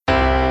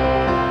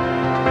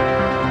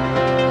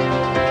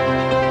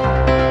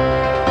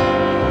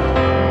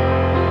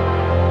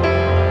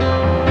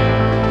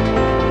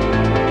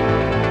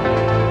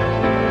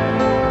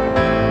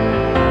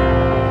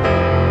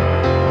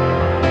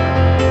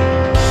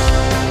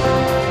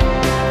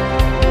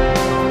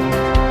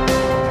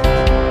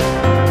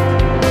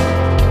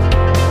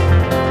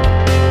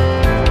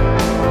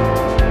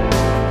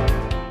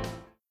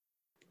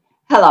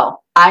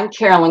I'm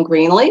Carolyn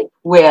Greenlee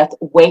with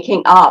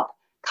Waking Up,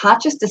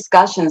 Conscious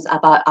Discussions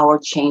about Our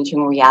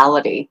Changing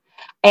Reality.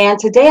 And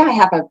today I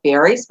have a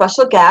very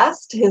special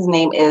guest. His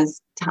name is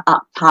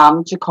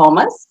Tom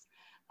Jikomes,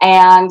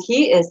 and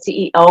he is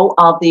CEO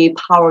of the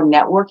Power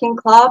Networking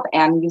Club,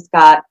 and he's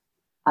got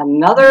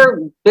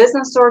another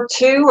business or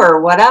two or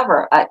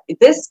whatever.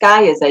 This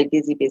guy is a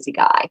busy, busy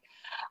guy.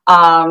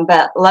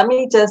 But let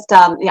me just,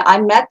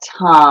 I met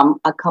Tom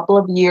a couple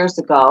of years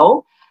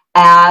ago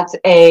at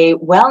a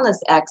wellness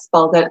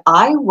expo that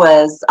I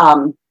was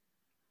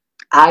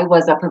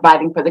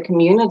providing for the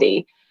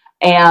community.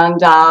 And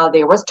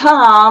there was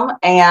Tom,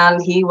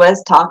 and he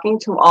was talking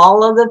to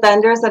all of the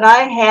vendors that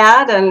I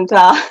had. And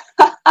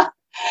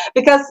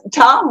because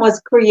Tom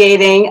was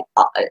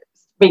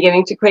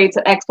beginning to create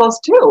some expos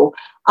too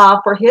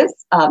for his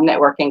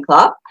networking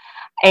club.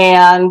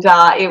 And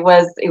it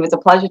was a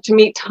pleasure to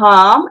meet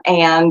Tom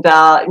and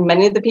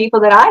many of the people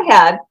that I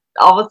had.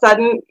 All of a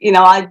sudden,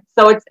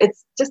 so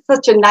it's just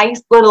such a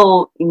nice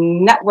little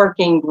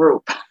networking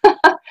group.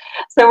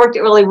 So it worked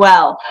really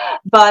well.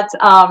 But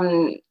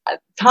Tom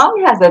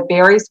has a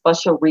very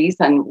special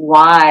reason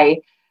why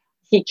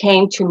he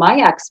came to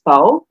my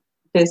expo.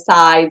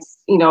 Besides,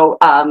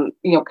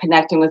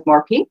 connecting with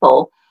more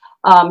people,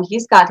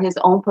 he's got his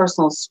own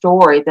personal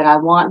story that I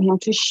want him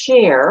to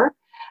share.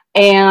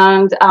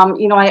 And,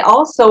 I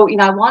also,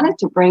 I wanted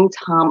to bring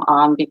Tom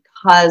on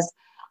because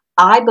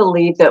I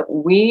believe that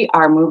we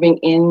are moving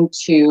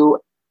into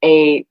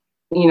an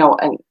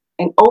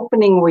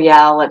opening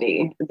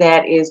reality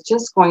that is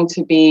just going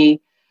to be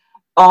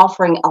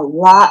offering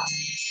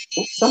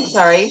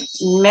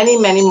many,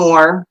 many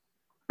more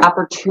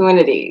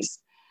opportunities.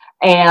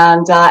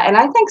 And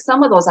I think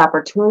some of those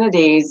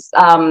opportunities,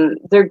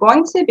 they're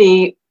going to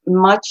be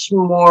much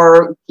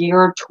more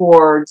geared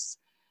towards,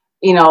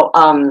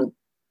 honoring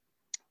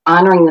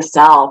the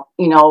self,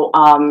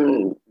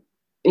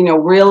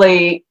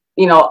 really,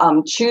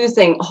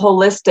 choosing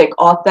holistic,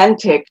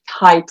 authentic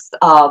types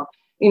of,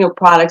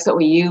 products that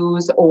we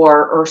use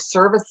or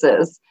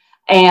services.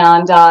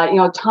 And,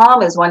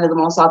 Tom is one of the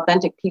most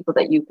authentic people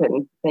that you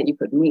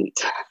could meet.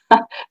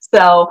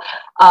 So,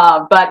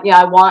 but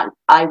yeah,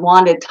 I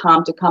wanted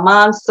Tom to come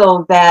on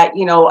so that,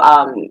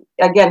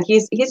 again,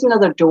 he's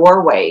another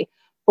doorway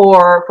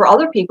for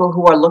other people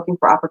who are looking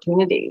for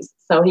opportunities.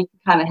 So he can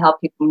kind of help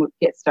people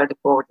get started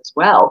forward as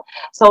well.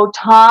 So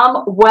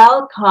Tom,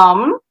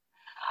 welcome.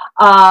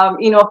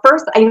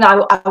 First, I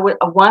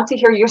want to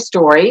hear your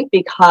story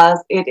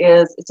because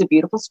it's a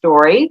beautiful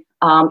story.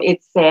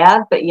 It's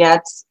sad, but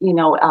yet,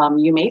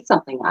 you made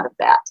something out of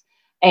that.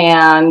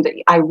 And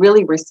I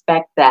really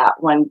respect that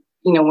when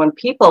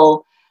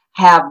people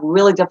have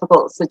really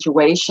difficult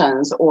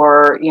situations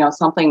or,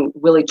 something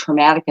really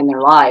traumatic in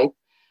their life.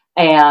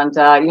 And,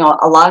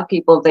 a lot of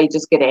people, they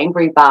just get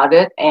angry about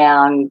it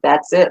and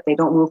that's it. They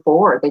don't move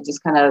forward. They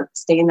just kind of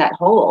stay in that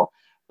hole.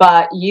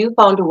 But you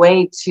found a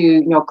way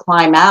to,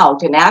 climb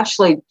out. And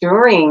actually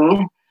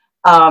during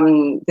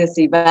this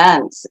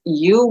event,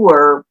 you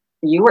were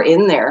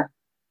in there,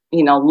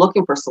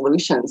 looking for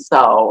solutions.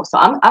 So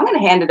I'm going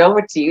to hand it over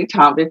to you,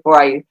 Tom,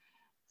 before I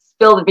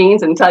spill the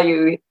beans and tell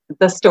you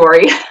the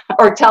story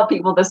or tell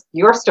people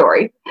your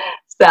story.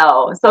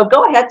 So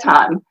go ahead,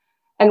 Tom,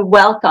 and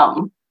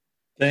welcome.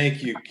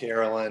 Thank you,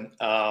 Carolyn.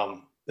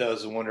 That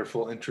was a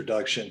wonderful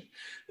introduction.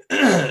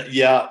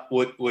 Yeah,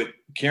 what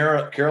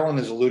Carolyn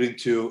is alluding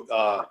to,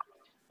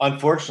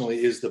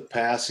 unfortunately, is the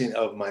passing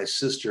of my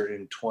sister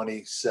in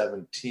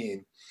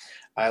 2017.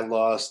 I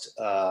lost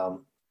our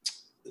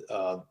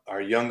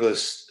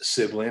youngest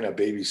sibling, a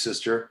baby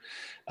sister,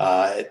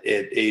 at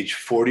age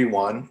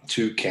 41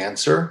 to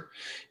cancer.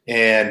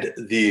 And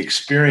the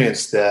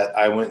experience that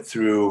I went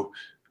through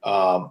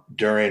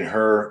during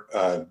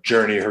her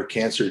journey, her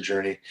cancer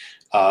journey,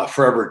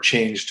 forever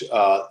changed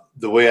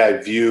the way I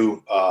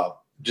view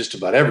just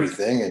about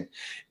everything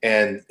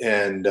and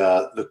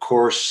the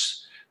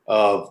course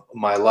of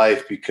my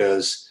life.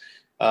 Because,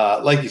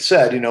 like you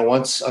said,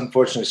 once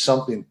unfortunately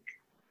something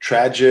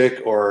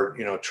tragic or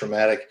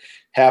traumatic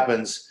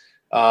happens,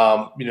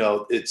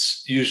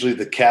 it's usually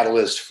the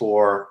catalyst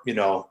for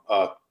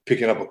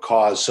picking up a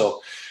cause.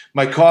 So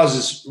my cause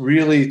is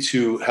really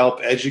to help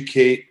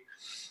educate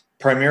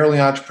primarily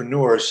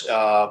entrepreneurs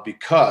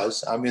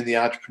because I'm in the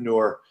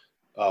entrepreneur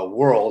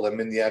world. I'm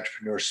in the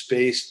entrepreneur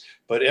space,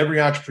 but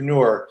every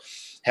entrepreneur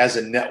has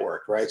a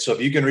network, right? So if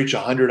you can reach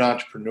 100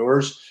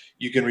 entrepreneurs,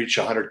 you can reach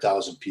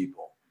 100,000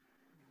 people.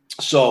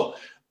 So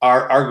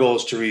our goal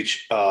is to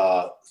reach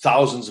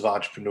thousands of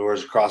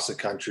entrepreneurs across the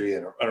country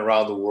and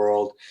around the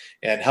world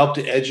and help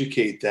to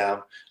educate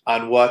them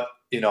on what,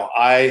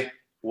 I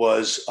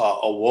was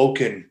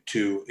awoken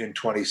to in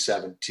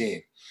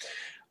 2017.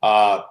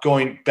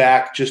 Going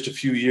back just a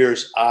few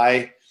years,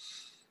 I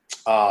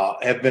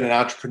have been an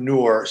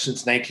entrepreneur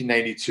since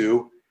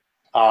 1992,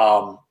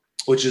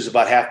 which is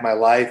about half my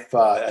life.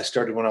 I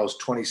started when I was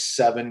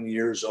 27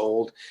 years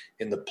old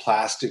in the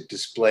plastic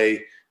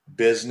display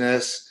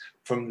business.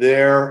 From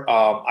there,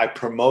 I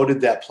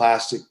promoted that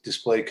plastic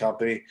display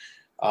company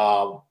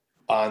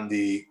on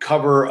the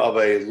cover of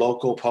a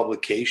local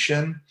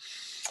publication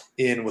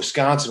in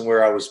Wisconsin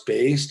where I was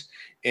based.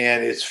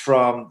 And it's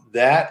from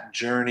that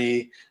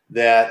journey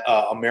that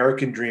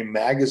American Dream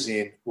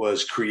Magazine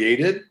was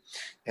created.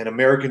 And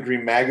American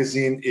Dream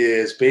Magazine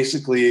is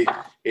basically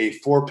a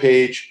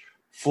 4-page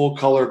full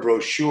color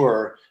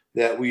brochure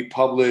that we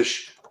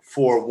publish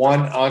for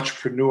one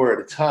entrepreneur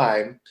at a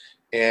time.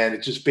 And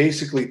it just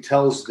basically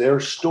tells their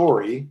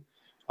story.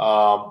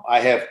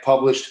 I have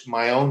published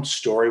my own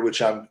story,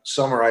 which I'm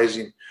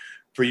summarizing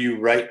for you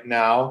right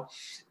now.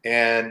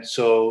 And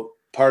so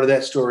part of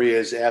that story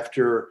is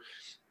after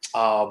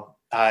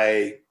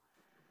I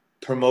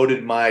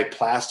promoted my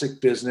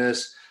plastic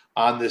business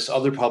on this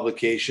other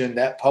publication,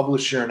 that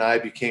publisher and I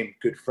became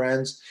good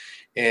friends.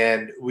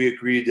 And we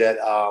agreed that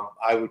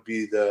I would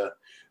be the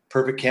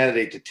perfect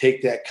candidate to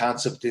take that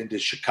concept into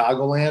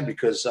Chicagoland,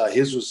 because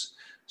his was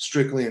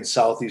strictly in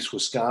Southeast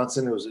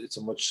Wisconsin. It's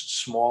a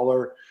much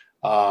smaller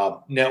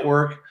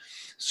network.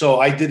 So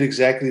I did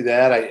exactly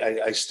that.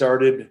 I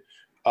started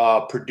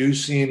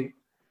producing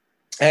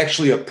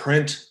actually a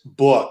print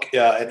book,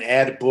 an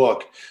ad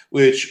book,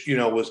 which,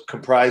 was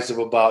comprised of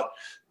about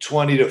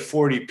 20 to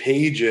 40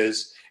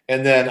 pages.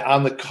 And then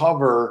on the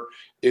cover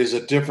is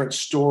a different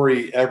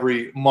story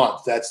every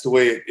month. That's the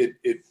way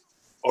it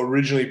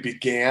originally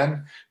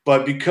began.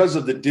 But because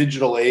of the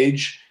digital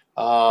age,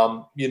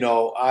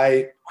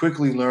 I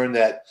quickly learned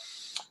that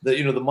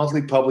the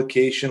monthly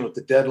publication with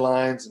the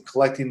deadlines and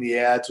collecting the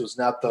ads was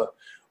not the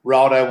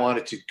route I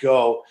wanted to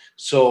go.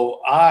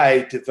 So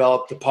I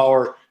developed the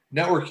Power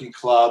Networking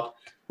Club,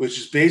 which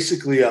is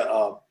basically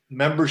a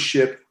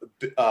membership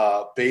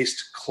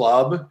based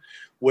club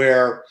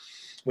where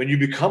when you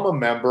become a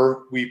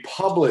member, we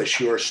publish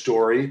your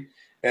story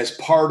as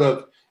part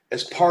of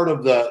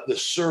the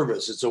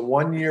service. It's a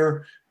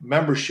 1-year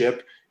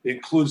membership. It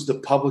includes the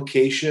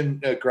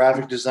publication,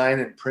 graphic design,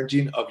 and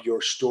printing of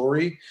your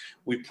story.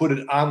 We put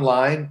it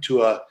online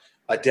to a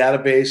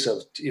database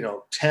of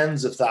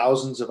tens of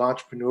thousands of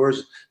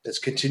entrepreneurs that's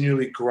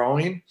continually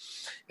growing,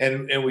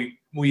 and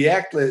we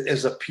act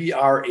as a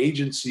PR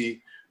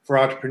agency for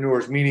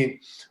entrepreneurs. Meaning,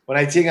 when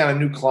I take on a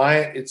new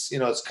client, it's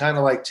kind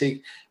of like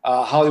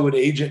a Hollywood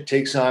agent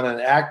takes on an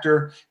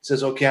actor.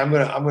 Says, okay, I'm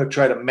gonna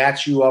try to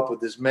match you up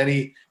with as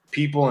many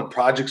people and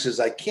projects as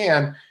I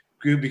can,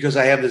 because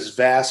I have this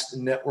vast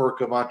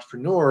network of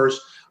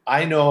entrepreneurs.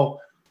 I know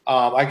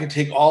I can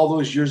take all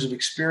those years of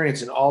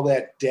experience and all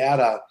that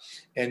data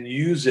and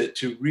use it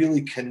to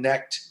really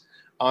connect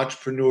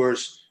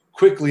entrepreneurs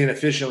quickly and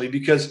efficiently.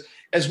 Because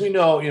as we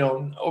know,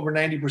 over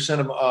 90%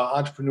 of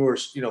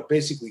entrepreneurs,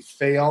 basically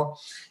fail.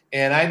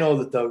 And I know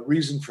that the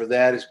reason for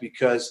that is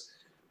because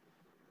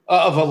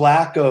of a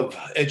lack of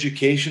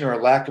education or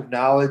a lack of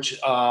knowledge.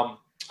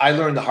 I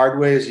learned the hard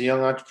way as a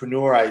young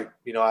entrepreneur. I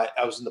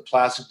was in the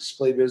plastic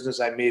display business.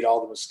 I made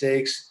all the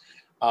mistakes.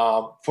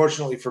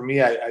 Fortunately for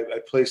me,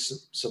 I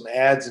placed some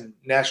ads in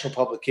national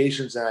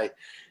publications,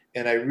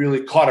 and I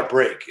really caught a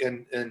break,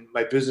 and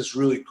my business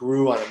really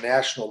grew on a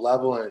national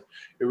level, and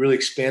it really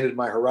expanded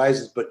my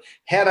horizons. But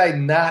had I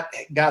not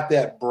got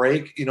that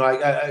break,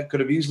 I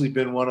could have easily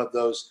been one of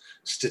those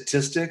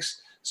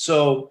statistics.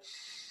 So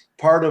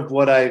part of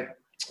what I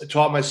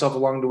taught myself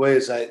along the way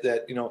is I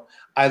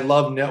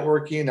love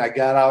networking. I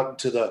got out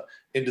into the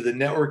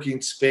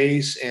networking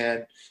space,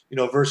 and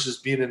versus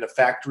being in a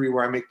factory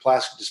where I make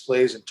plastic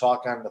displays and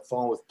talk on the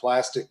phone with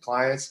plastic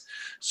clients.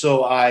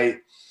 So I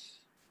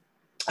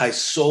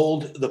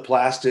sold the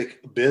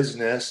plastic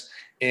business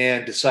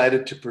and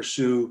decided to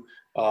pursue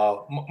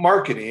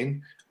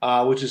marketing,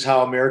 which is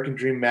how American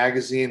Dream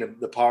Magazine and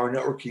the Power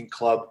Networking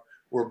Club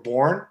were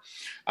born.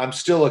 I'm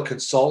still a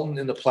consultant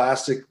in the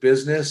plastic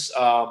business,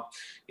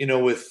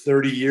 with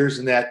 30 years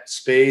in that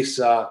space.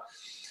 I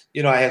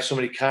have so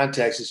many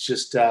contacts. It's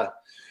just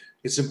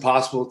it's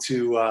impossible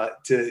to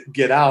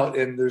get out,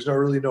 and there's no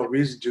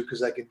reason to,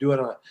 because I can do it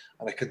on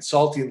a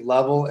consulting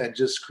level and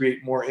just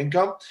create more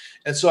income.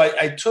 And so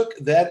I took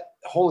that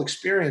whole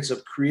experience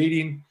of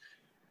creating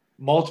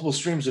multiple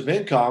streams of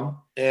income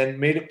and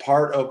made it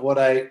part of what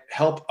I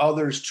help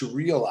others to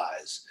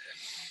realize.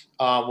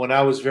 When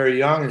I was very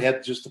young and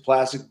had just the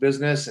plastic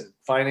business and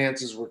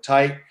finances were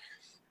tight,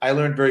 I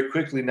learned very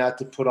quickly not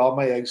to put all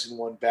my eggs in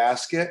one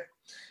basket.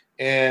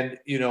 And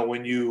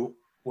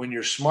when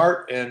you're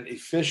smart and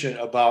efficient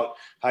about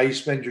how you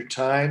spend your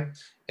time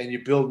and you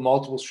build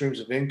multiple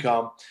streams of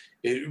income,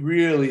 it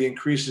really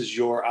increases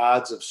your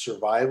odds of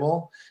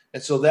survival.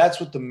 And so that's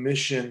what the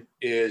mission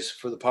is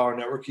for the Power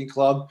Networking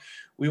Club.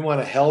 We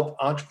want to help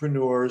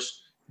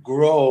entrepreneurs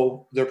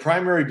grow their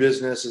primary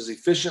business as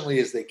efficiently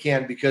as they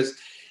can, because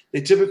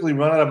they typically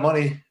run out of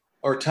money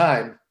or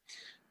time.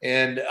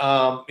 And,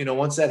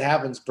 once that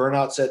happens,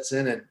 burnout sets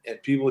in,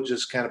 and people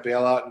just kind of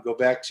bail out and go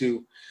back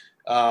to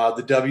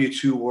the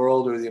W-2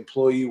 world or the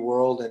employee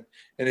world. And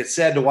it's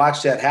sad to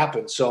watch that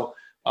happen. So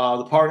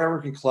the Power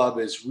Networking Club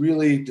is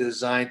really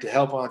designed to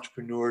help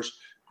entrepreneurs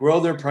grow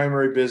their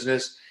primary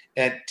business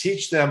and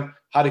teach them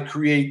how to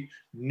create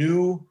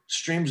new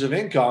streams of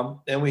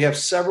income. And we have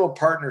several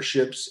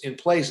partnerships in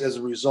place as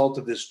a result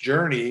of this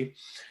journey.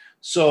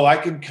 So I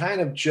can kind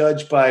of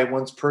judge by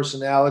one's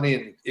personality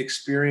and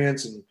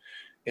experience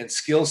and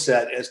skill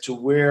set as to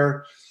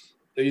where,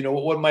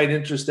 what might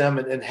interest them,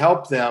 and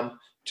help them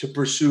to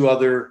pursue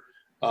other,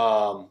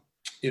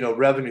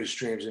 revenue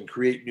streams and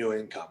create new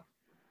income.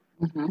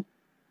 Hmm.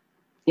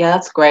 Yeah,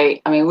 that's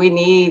great. I mean, we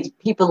need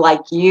people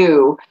like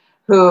you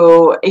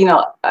who,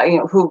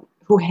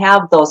 who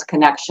have those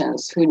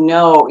connections, who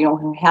know,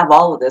 who have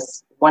all of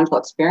this wonderful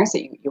experience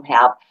that you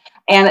have.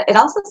 And it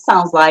also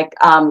sounds like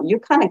you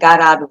kind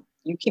of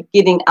you keep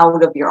getting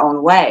out of your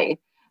own way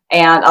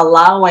and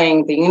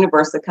allowing the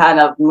universe to kind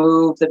of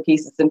move the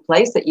pieces in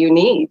place that you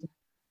need.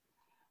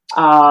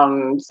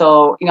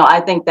 So,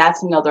 I think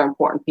that's another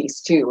important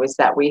piece too, is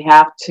that we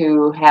have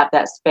to have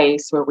that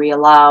space where we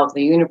allow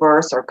the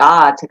universe or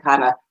God to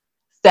kind of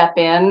step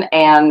in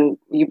and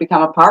you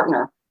become a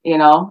partner,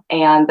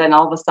 and then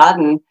all of a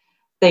sudden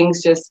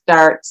things just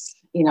start,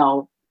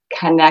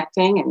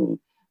 connecting and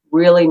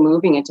really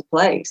moving into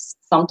place,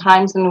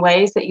 sometimes in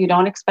ways that you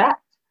don't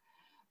expect.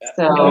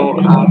 So,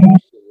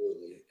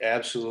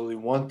 Absolutely,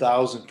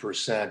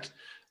 1000%.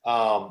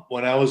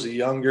 When I was a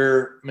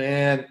younger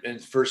man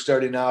and first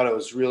starting out, I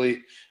was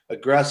really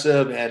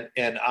aggressive,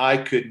 and I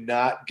could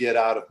not get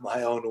out of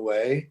my own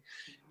way.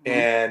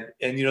 And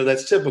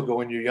that's typical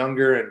when you're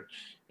younger,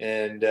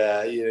 and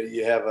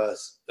you have a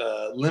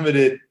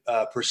limited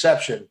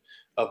perception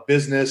of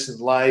business and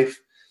life.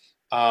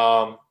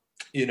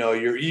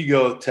 Your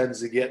ego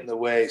tends to get in the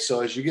way.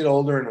 So as you get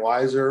older and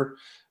wiser,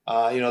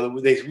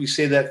 we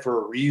say that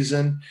for a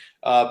reason,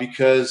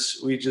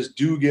 because we just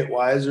do get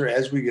wiser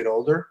as we get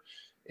older,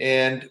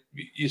 and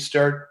you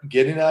start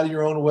getting out of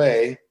your own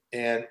way,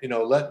 and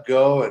let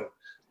go and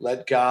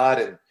let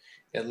God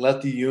and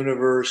let the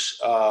universe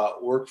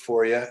work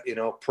for you.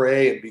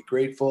 Pray and be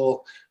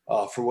grateful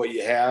for what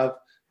you have.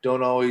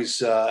 Don't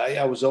always.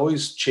 I was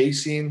always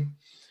chasing.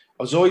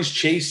 I was always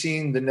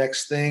chasing the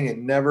next thing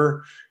and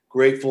never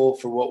grateful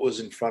for what was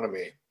in front of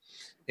me.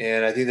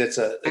 And I think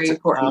very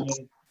important.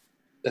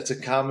 That's a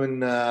common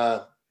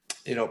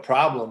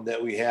problem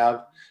that we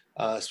have,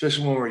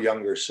 especially when we're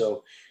younger.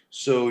 So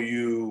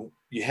you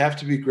have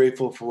to be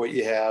grateful for what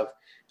you have.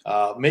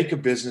 Make a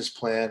business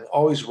plan.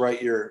 Always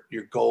write your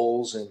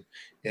goals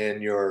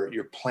and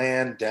your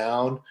plan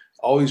down.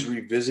 Always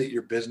revisit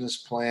your business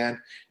plan.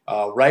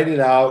 Write it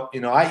out.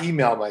 I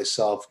email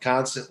myself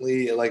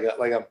constantly, like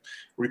I'm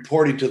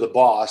reporting to the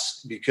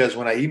boss, because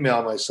when I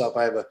email myself,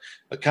 I have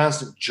a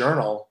constant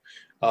journal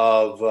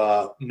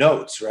of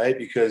notes, right?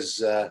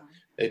 Because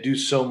I do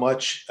so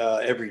much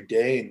every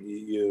day, and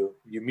you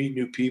meet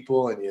new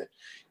people, and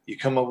you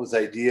come up with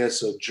ideas.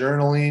 So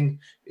journaling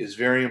is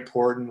very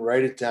important.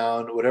 Write it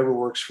down, whatever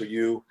works for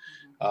you.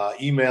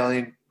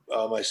 Emailing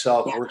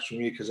myself works for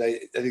me, because I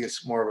think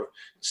it's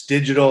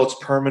digital, it's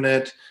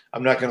permanent.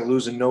 I'm not going to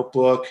lose a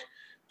notebook.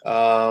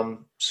 So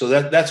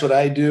that's what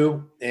I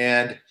do.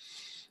 And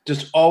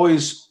just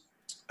always,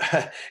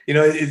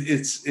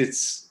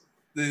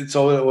 it's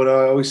all what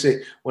I always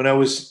say. When I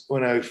was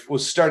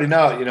starting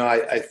out,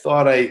 I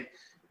thought I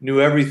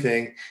knew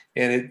everything,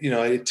 and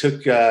it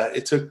took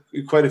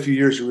quite a few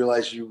years to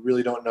realize you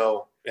really don't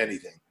know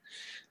anything.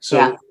 So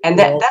yeah, and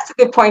that's a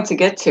good point to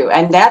get to,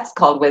 and that's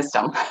called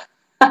wisdom.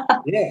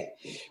 yeah,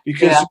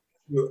 because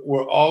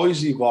we're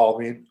always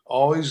evolving,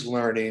 always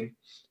learning.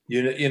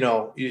 You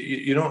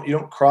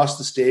don't cross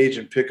the stage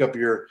and pick up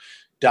your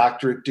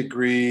doctorate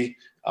degree.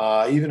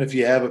 Even if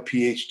you have a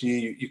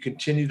PhD, you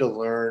continue to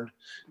learn,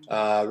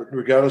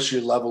 regardless of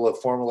your level of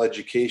formal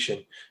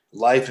education.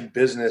 Life and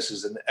business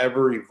is an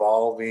ever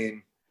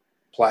evolving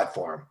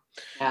platform.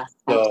 Yeah.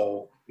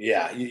 So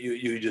yeah,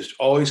 you just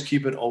always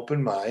keep an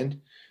open mind.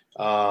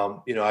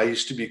 I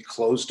used to be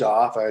closed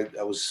off. I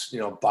was,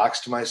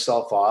 boxed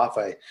myself off.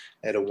 I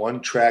had a one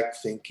track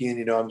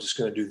thinking, I'm just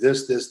going to do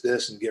this,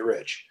 and get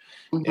rich.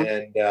 Mm-hmm.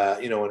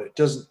 And, when it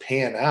doesn't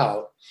pan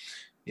out,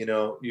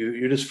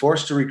 you're just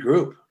forced to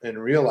regroup and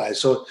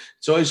realize. So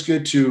it's always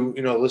good to,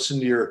 listen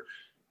to your,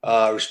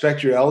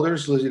 respect your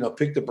elders,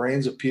 pick the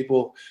brains of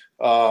people,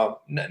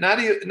 not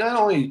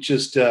only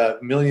just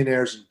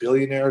millionaires and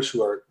billionaires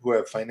who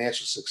have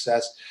financial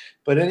success,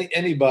 but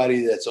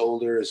anybody that's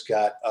older has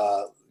got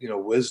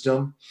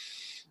wisdom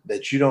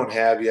that you don't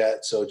have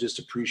yet. So just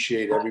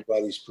appreciate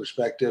everybody's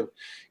perspective.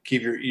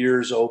 Keep your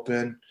ears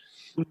open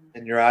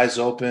and your eyes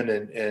open,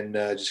 and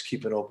just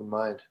keep an open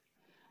mind.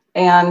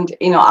 And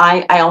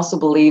I also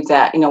believe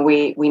that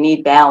we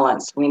need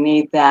balance. We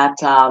need that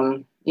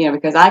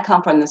because I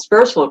come from the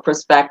spiritual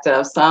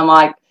perspective. So I'm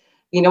like,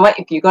 you know what?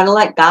 If you're going to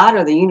let God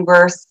or the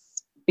universe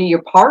be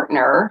your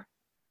partner,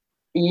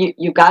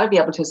 you've got to be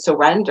able to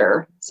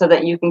surrender so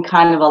that you can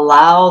kind of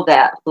allow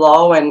that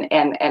flow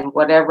and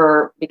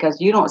whatever, because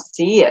you don't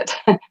see it.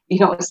 You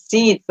don't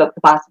see the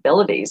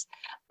possibilities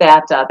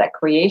that that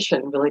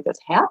creation really does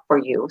have for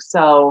you.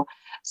 So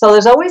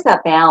there's always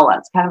that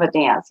balance, kind of a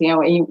dance.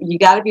 You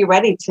got to be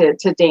ready to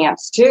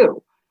dance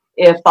too.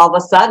 If all of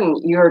a sudden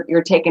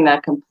you're taking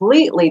a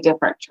completely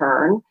different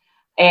turn,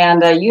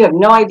 and you have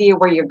no idea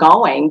where you're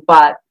going,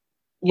 but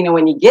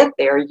when you get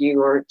there,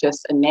 you are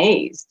just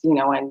amazed,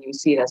 and you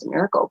see it as a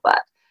miracle.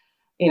 But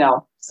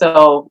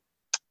So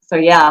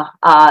yeah,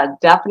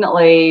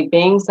 definitely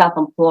being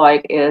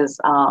self-employed is,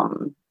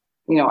 an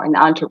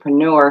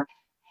entrepreneur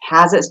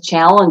has its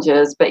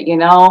challenges, but when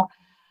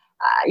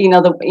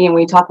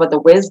you talk about the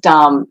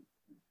wisdom,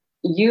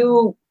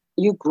 you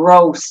you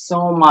grow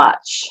so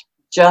much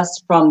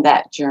just from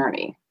that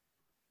journey.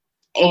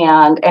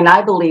 And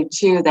I believe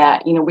too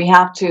that, we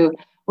have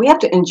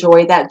to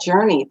enjoy that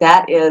journey.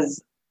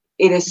 It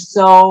is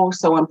so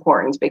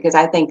important, because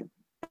I think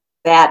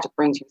that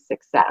brings you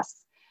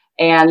success.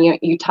 And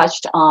you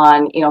touched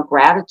on,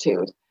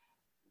 gratitude,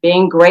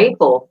 being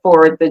grateful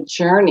for the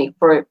journey,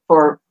 for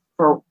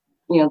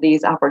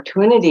these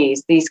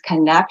opportunities, these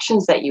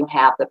connections that you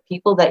have, the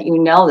people that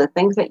the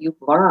things that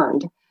you've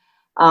learned.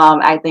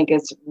 I think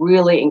it's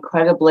really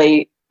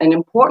incredibly an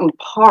important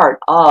part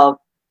of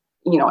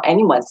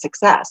anyone's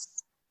success.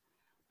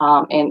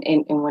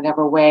 In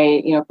whatever way,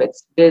 if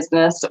it's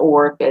business,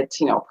 or if it's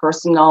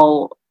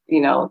personal,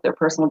 their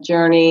personal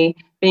journey,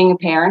 being a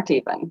parent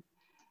even.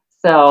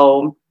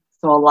 So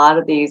a lot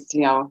of these,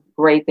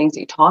 great things that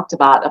you talked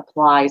about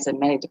applies in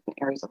many different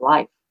areas of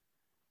life.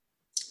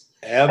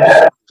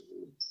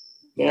 Absolutely.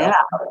 Yeah. Yep.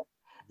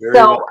 Very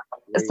So well.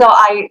 Very so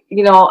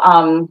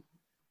well.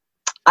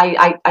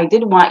 I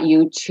did want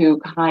you to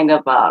kind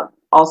of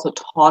also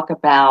talk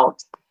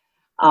about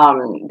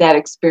that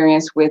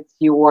experience with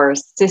your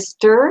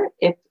sister,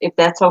 if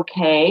that's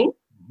okay.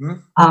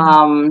 Mhm.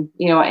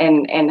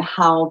 And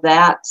how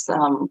that's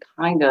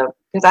kind of,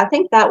 because I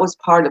think that was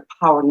part of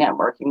power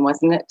networking,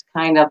 wasn't it?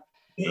 Kind of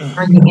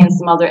bringing in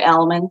some other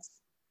elements.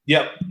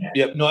 Yep.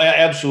 Yep. No,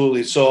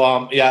 absolutely.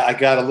 So, yeah, I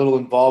got a little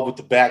involved with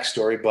the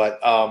backstory, but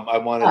I Uh,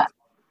 wanted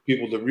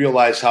people to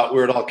realize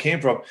where it all came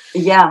from.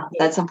 yeah,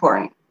 that's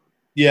important.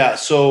 Yeah.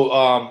 So,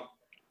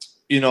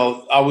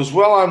 I was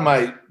well on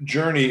my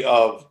journey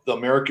of the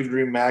American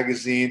Dream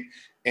magazine,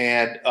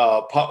 and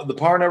the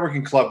Power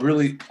Networking Club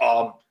really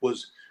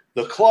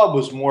the club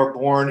was more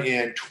born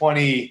in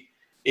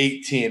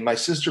 2018. My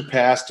sister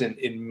passed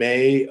in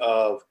May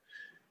of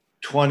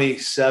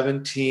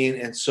 2017,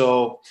 and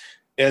so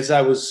as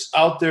I was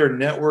out there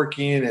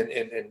networking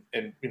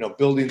and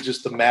building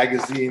just the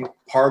magazine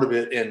part of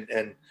it,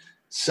 and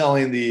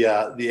selling the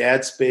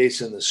ad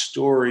space and the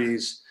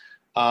stories.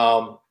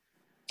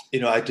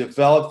 I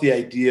developed the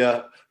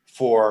idea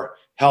for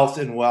health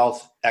and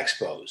wealth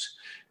expos,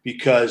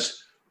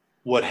 because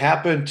what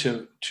happened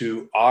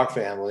to our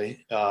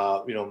family,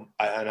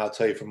 and I'll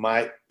tell you from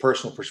my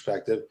personal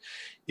perspective,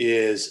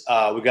 is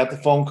we got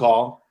the phone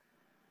call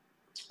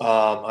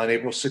on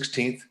April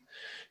 16th,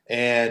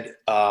 and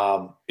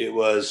it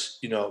was,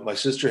 my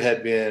sister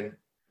had been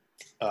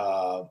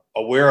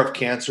aware of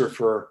cancer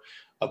for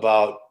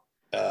about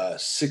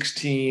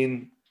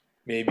 16,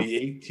 maybe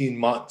 18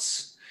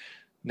 months.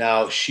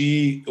 Now,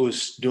 she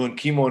was doing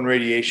chemo and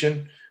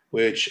radiation,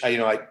 which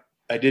I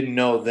didn't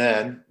know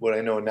then what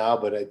I know now,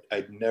 but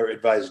I never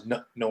advised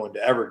no one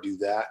to ever do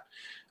that.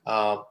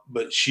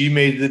 But she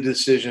made the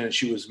decision, and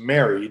she was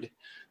married.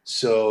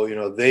 So,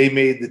 they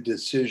made the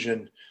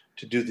decision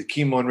to do the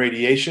chemo and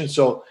radiation.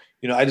 So,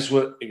 I just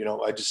went,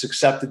 I just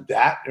accepted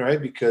that,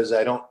 right? Because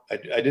I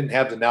didn't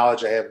have the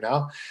knowledge I have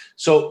now.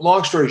 So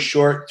long story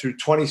short, through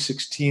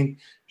 2016,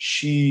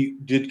 she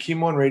did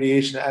chemo and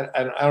radiation.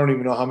 I don't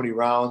even know how many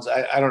rounds.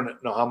 I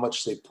don't know how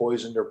much they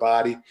poisoned her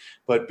body,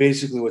 but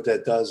basically what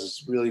that does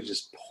is really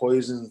just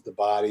poisons the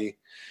body,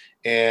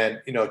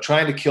 and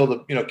trying to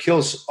kill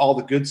kills all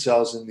the good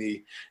cells in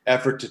the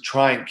effort to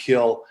try and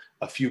kill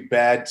a few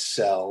bad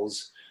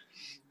cells.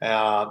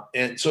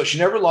 And so she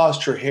never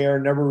lost her hair,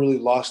 never really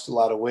lost a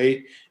lot of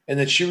weight, and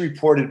then she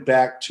reported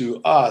back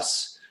to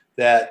us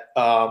that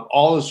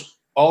all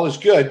is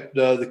good.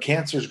 The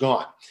cancer's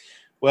gone.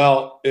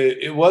 Well,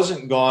 it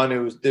wasn't gone. It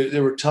was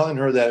they were telling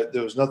her that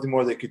there was nothing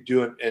more they could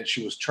do, and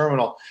she was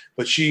terminal.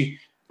 But she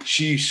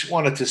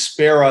wanted to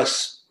spare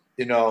us,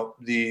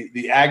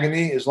 the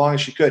agony as long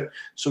as she could.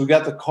 So we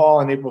got the call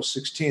on April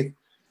 16th.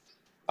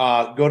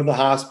 Go to the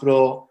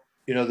hospital.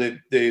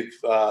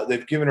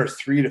 They've given her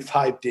 3 to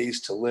 5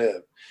 days to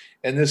live,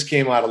 and this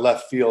came out of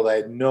left field. I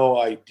had no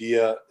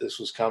idea this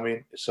was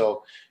coming,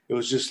 so it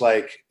was just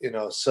like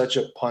such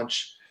a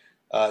punch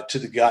to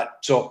the gut.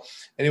 So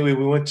anyway,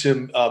 we went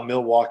to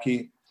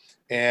Milwaukee,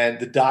 and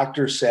the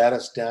doctor sat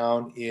us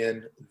down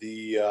in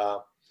the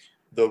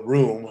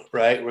room,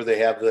 right, where they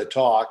have the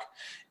talk,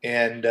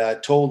 and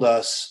told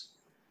us,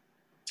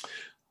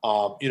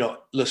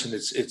 listen,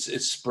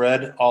 it's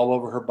spread all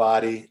over her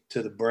body,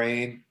 to the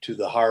brain, to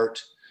the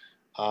heart.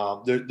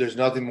 There's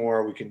nothing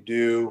more we can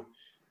do.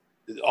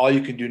 All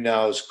you can do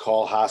now is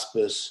call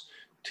hospice,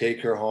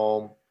 take her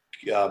home,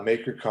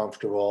 make her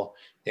comfortable,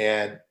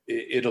 and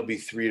it'll be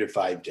 3 to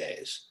 5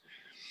 days.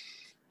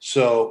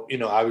 So,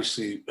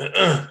 obviously,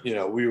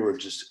 we were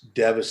just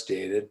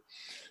devastated.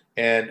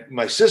 And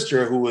my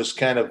sister, who was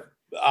kind of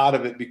out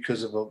of it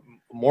because of a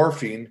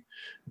morphine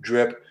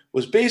drip,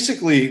 was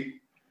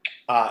basically,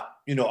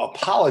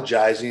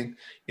 apologizing,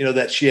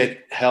 that she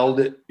had held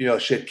it,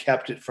 she had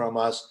kept it from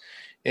us.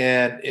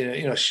 And,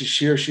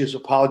 she is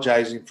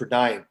apologizing for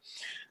dying.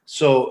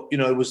 So,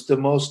 it was the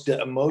most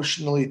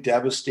emotionally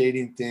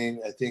devastating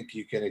thing I think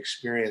you can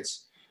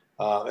experience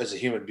as a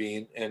human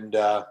being. And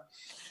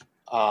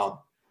um,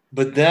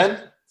 but then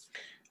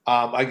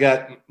I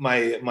got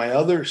my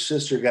other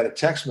sister got a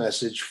text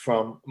message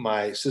from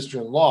my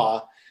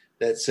sister-in-law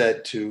that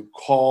said to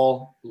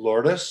call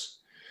Lourdes.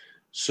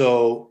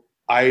 So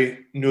I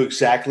knew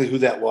exactly who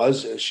that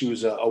was. She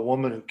was a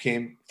woman who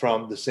came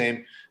from the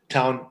same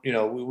town,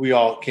 we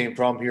all came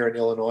from here in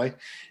Illinois.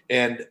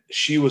 And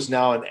she was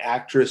now an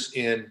actress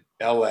in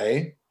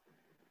LA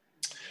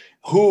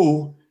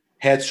who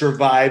had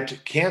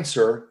survived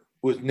cancer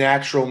with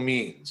natural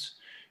means.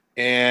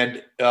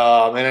 And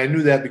I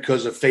knew that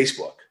because of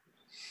Facebook,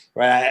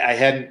 right? I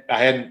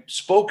hadn't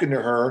spoken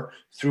to her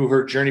through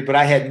her journey, but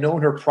I had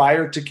known her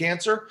prior to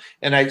cancer,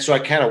 and I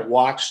kind of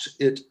watched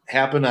it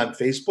happen on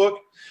Facebook.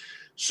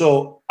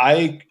 So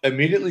I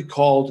immediately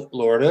called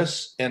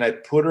Lourdes and I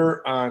put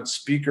her on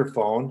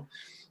speakerphone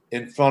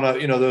in front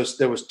of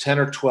there was 10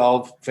 or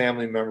 12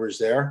 family members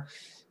there,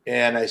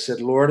 and I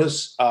said,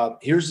 Lourdes,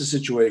 here's the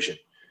situation.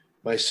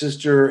 My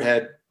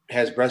sister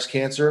has breast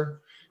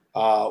cancer.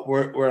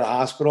 We're at a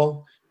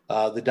hospital.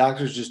 The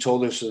doctors just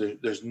told us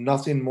there's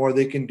nothing more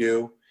they can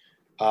do.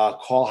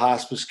 Call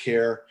hospice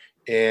care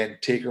and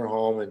take her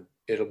home, and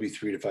it'll be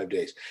 3 to 5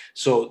 days.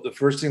 So the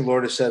first thing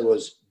Lourdes said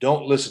was,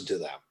 don't listen to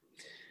them.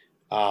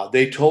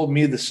 They told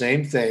me the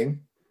same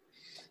thing,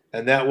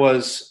 and that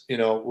was,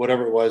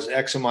 whatever it was,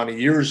 X amount of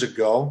years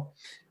ago,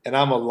 and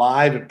I'm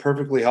alive and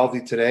perfectly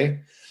healthy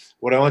today.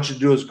 What I want you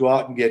to do is go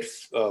out and get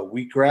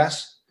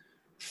wheatgrass,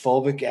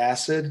 fulvic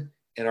acid,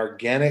 and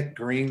organic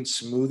green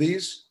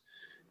smoothies,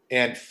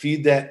 and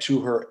feed that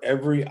to her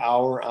every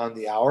hour on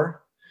the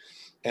hour.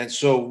 And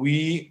so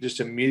we just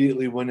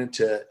immediately went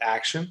into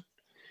action,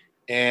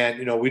 and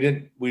we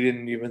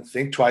didn't even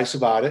think twice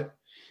about it.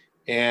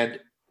 And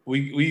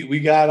we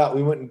got out,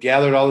 we went and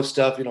gathered all this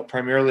stuff,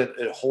 primarily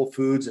at Whole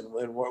Foods and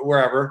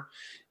wherever,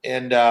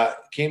 and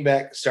came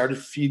back, started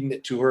feeding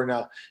it to her.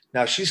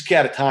 Now she's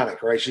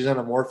catatonic, right? She's on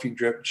a morphine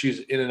drip. She's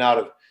in and out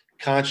of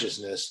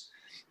consciousness,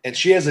 and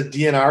she has a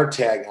DNR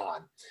tag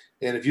on.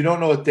 And if you don't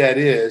know what that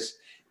is,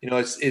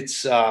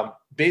 it's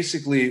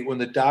basically when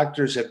the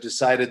doctors have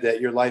decided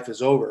that your life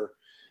is over,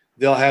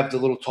 they'll have the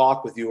little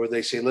talk with you where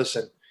they say,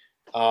 listen,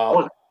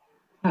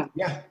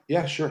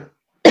 yeah, sure.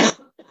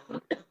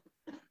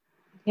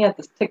 Yeah,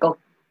 this tickle.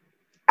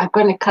 I'm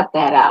going to cut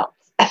that out.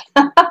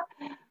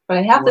 But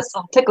I have this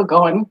little tickle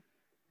going.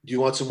 Do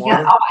you want some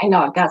water? Yeah, oh, I know.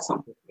 I've got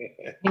some.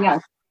 Hang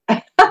on.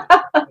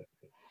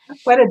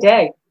 What a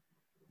day.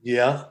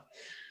 Yeah.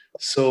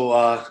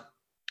 So,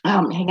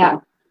 hang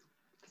on.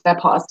 I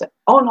paused it.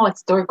 Oh, no, it's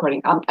still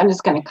recording. I'm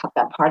just going to cut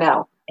that part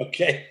out.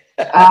 Okay.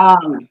 Wait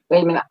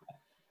a minute.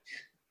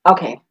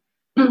 Okay.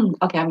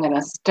 Okay, I'm going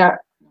to start.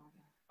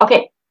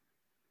 Okay.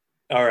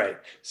 All right.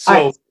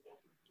 So,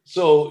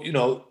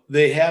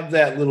 they have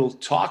that little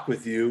talk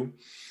with you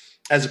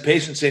as a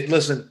patient saying,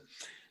 listen,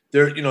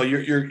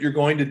 you're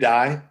going to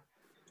die.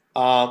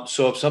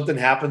 So if something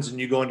happens and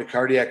you go into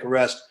cardiac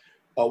arrest,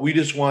 we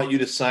just want you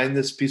to sign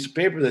this piece of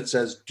paper that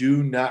says,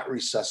 do not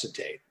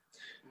resuscitate.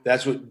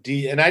 That's what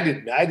and I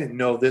didn't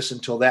know this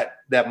until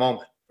that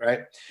moment.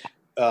 Right.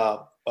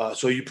 So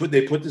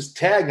they put this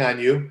tag on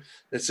you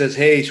that says,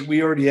 hey,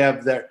 we already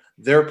have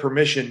their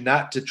permission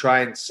not to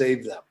try and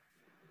save them.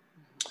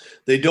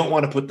 They don't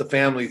want to put the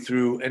family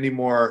through any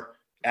more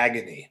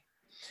agony.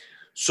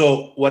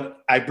 So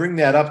what I bring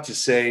that up to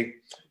say,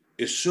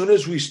 as soon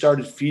as we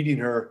started feeding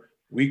her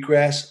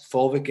wheatgrass,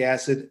 fulvic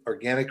acid,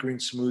 organic green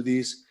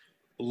smoothies,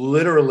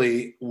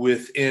 literally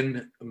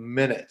within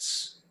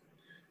minutes,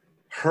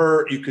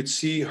 you could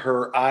see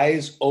her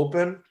eyes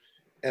open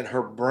and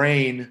her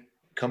brain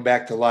come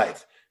back to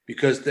life,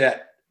 because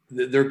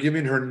they're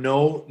giving her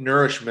no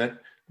nourishment.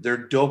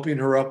 They're doping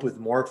her up with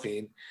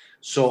morphine.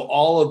 So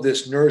all of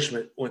this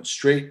nourishment went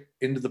straight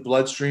into the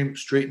bloodstream,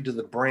 straight into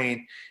the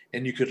brain,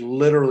 and you could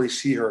literally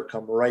see her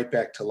come right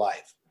back to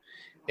life.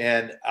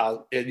 And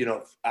I'll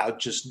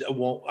just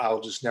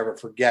never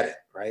forget it.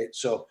 Right.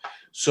 So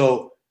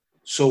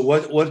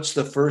what's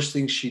the first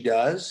thing she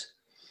does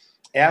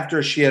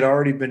after she had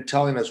already been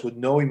telling us with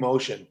no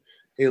emotion,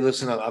 hey,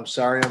 listen, I'm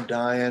sorry, I'm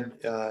dying.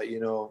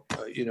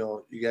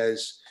 You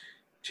guys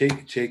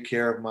take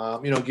care of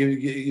mom, you're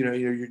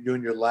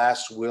doing your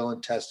last will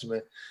and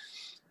testament.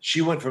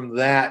 She went from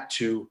that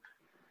to,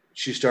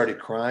 she started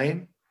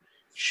crying,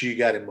 she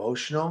got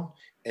emotional,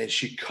 and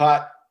she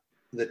cut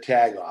the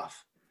tag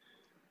off.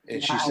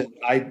 And she said,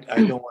 I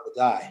don't want to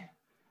die.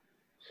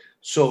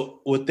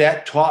 So what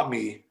that taught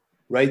me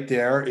right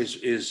there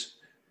is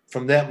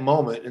from that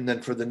moment, and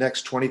then for the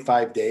next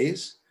 25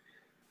 days,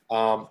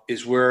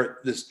 is where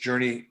this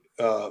journey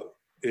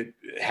it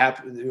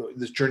happened.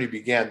 This journey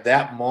began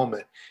that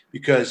moment,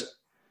 because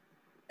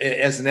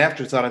as an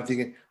afterthought, I'm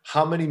thinking,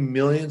 how many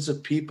millions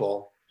of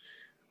people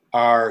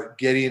are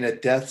getting a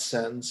death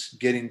sentence,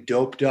 getting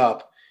doped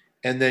up,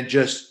 and then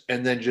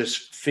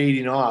just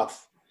fading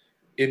off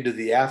into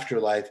the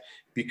afterlife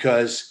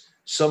because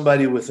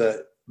somebody with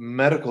a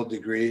medical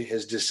degree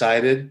has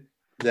decided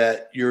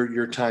that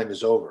your time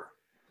is over.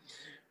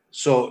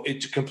 So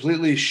it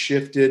completely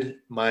shifted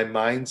my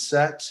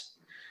mindset.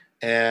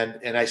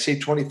 And I say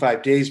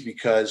 25 days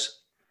because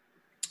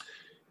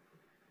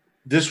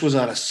this was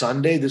on a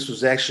Sunday. This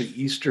was actually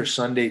Easter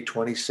Sunday,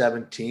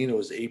 2017. It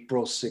was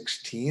April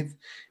 16th.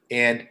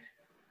 And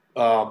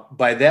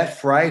by that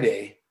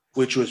Friday,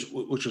 which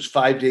was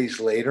 5 days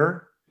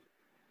later,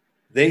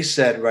 they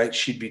said, right,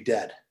 she'd be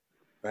dead,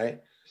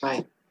 right?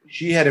 Right.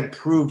 She had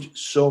improved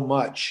so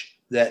much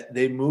that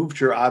they moved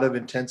her out of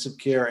intensive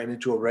care and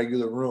into a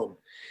regular room.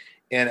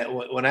 And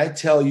when I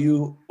tell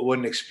you what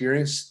an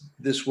experience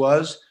this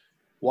was,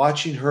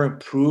 watching her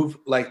improve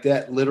like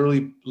that,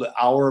 literally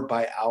hour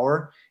by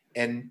hour,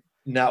 and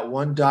not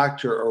one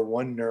doctor or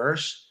one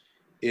nurse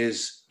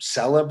is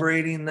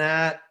celebrating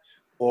that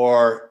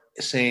or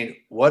saying,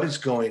 what is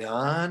going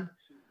on?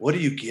 What are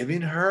you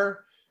giving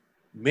her?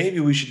 Maybe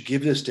we should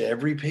give this to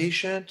every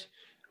patient.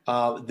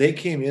 They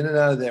came in and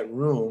out of that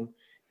room,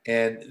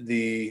 and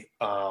the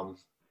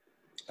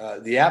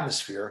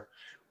atmosphere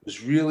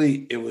was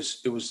really,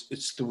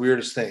 it's the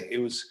weirdest thing.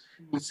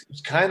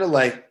 It's kind of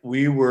like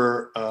we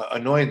were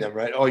annoying them,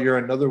 right? Oh, you're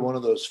another one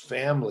of those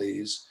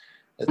families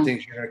that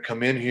thinks you're going to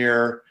come in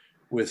here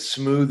with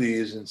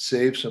smoothies and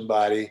save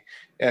somebody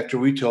after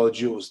we told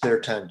you it was their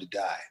time to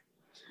die.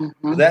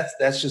 Mm-hmm. So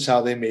that's just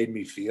how they made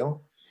me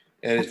feel,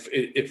 and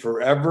it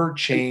forever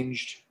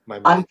changed my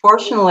mind.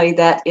 Unfortunately,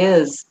 that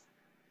is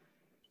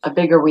a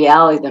bigger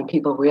reality than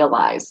people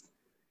realize.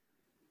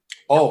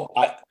 Oh,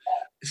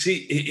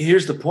 see,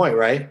 here's the point,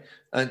 right?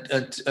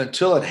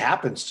 Until it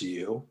happens to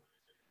you,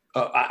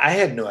 I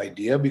had no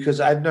idea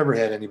because I've never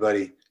had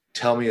anybody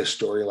tell me a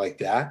story like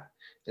that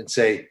and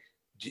say,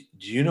 "Do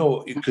you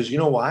know?" Because you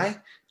know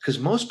why? Because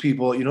most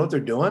people, you know what they're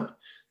doing?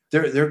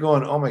 They're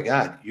going, "Oh my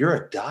God, you're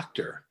a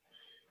doctor.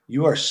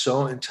 You are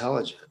so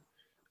intelligent.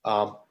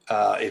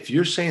 If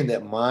you're saying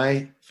that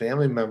my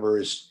family member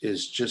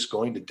is just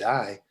going to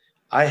die,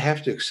 I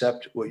have to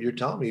accept what you're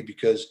telling me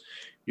because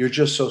you're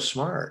just so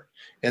smart."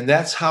 And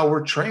that's how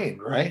we're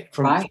trained, right?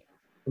 Right.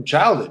 From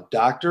childhood,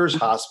 doctors,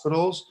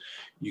 hospitals,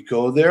 you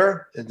go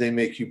there and they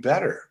make you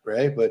better,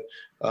 right? But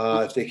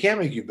if they can't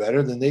make you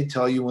better, then they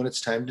tell you when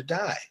it's time to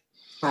die.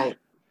 Right.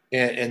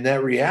 And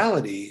that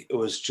reality, it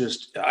was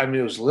just, I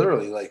mean, it was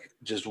literally like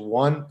just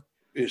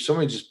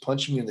somebody just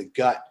punched me in the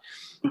gut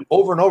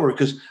over and over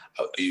because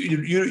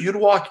you'd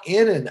walk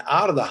in and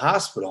out of the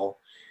hospital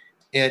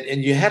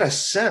and you had a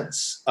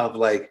sense of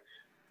like,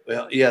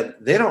 well, yeah,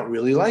 they don't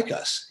really like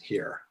us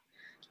here.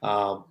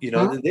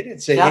 They didn't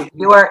say, Yep. hey,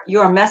 You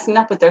are messing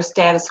up with their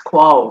status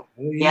quo. oh,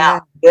 Yeah.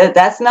 yeah,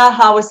 That's not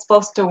how it's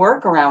supposed to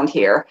work around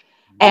here.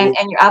 And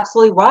no, you're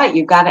absolutely right.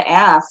 You've got to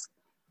ask,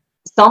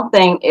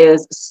 something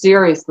is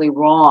seriously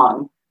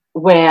wrong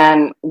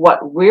when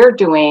what we're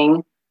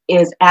doing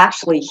is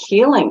actually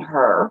healing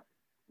her.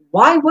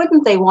 Why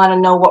wouldn't they want to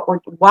know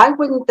why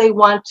wouldn't they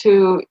want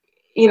to,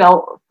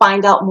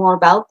 find out more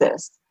about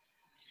this?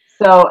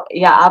 So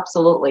yeah,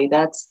 absolutely.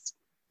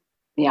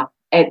 Yeah,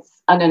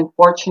 it's an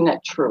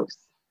unfortunate truth.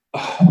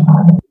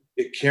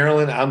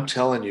 Carolyn, I'm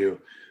telling you,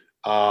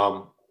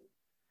 um,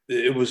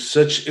 it was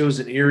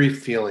an eerie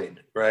feeling,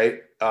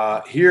 right?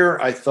 Here,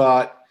 I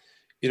thought,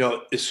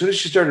 as soon as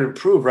she started to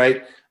improve,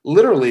 right?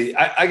 Literally,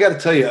 I got to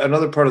tell you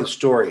another part of the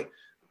story.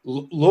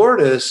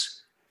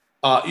 Lourdes,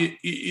 at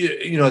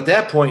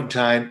that point in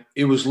time,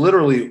 it was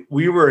literally,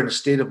 we were in a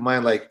state of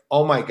mind like,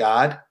 oh my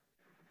God,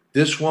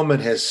 this woman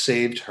has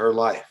saved her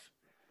life,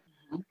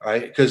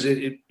 right? Because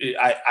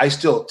I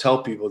still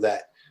tell people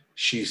that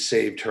she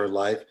saved her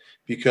life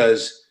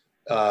because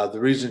the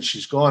reason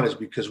she's gone is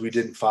because we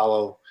didn't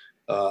follow.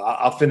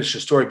 I'll finish the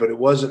story, but it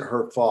wasn't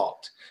her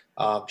fault.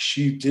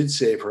 She did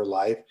save her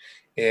life.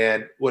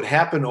 And what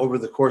happened over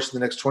the course of the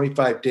next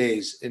 25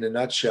 days, in a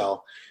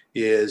nutshell,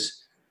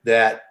 is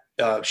that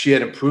she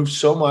had improved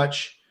so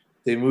much.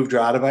 They moved her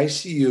out of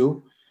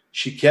ICU.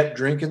 She kept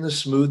drinking the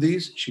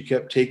smoothies. She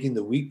kept taking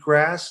the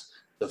wheatgrass,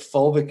 the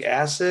fulvic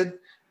acid.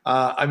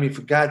 I mean,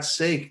 for God's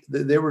sake,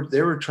 they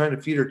were trying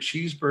to feed her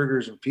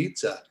cheeseburgers and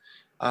pizza.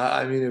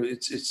 I mean,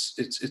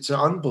 it's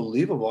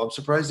unbelievable. I'm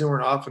surprised they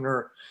weren't offering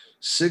her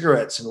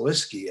cigarettes and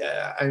whiskey.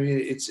 I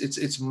mean,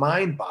 it's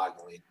mind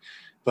boggling.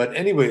 But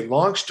anyway,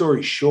 long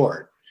story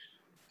short,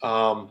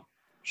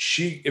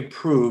 she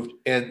improved,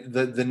 and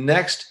the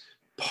next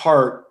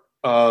part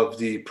of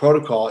the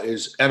protocol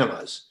is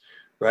enemas,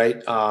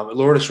 right?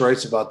 Lourdes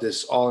writes about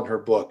this all in her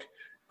book,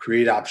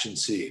 Create Option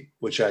C,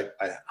 which I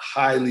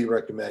highly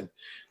recommend.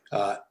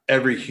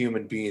 Every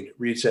human being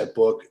reads that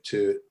book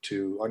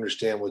to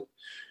understand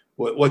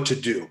what to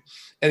do.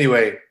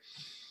 Anyway,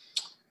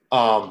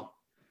 I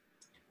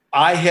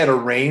had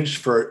arranged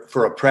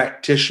for a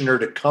practitioner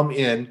to come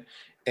in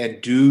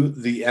and do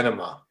the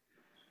enema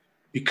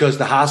because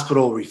the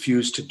hospital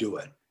refused to do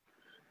it.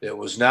 It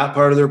was not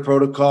part of their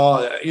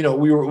protocol.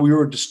 We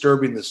were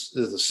disturbing the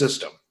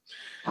system.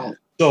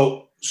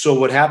 So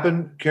what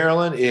happened,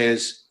 Carolyn,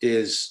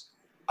 is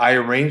I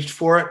arranged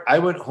for it. I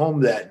went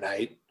home that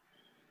night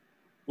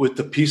with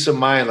the peace of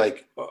mind,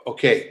 like,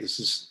 okay,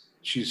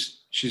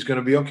 she's going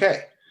to be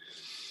okay.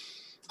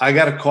 I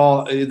got a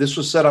call. This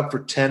was set up for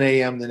 10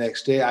 a.m. the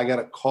next day. I got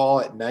a call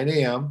at 9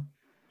 a.m.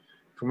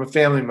 from a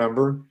family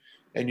member.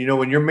 And, you know,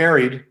 when you're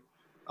married,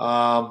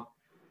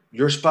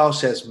 your spouse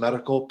has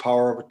medical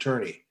power of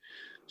attorney.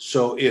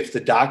 So if the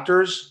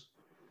doctors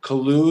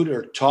collude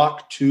or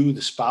talk to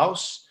the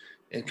spouse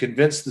and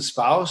convince the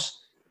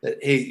spouse that,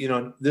 hey, you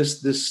know,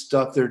 this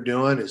stuff they're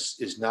doing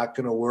is not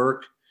going to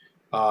work.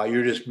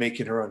 You're just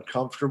making her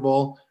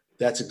uncomfortable.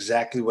 That's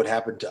exactly what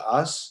happened to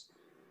us.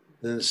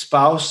 Then the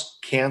spouse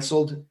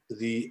canceled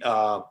the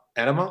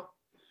enema,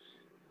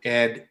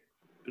 and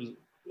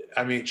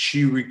I mean,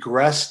 she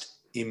regressed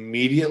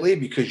immediately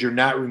because you're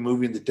not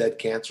removing the dead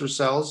cancer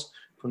cells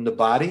from the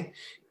body,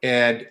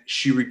 and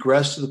she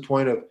regressed to the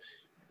point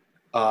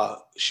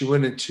of she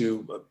went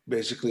into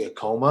basically a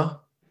coma.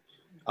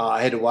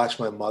 I had to watch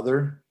my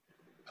mother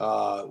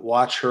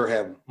watch her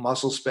have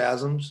muscle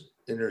spasms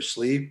in her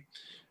sleep.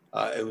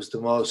 It was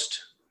the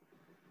most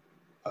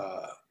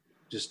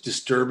just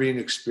disturbing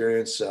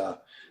experience of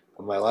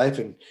my life.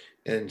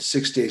 And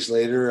 6 days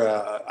later,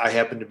 I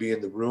happened to be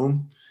in the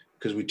room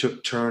because we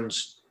took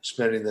turns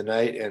spending the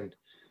night,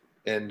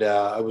 and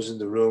I was in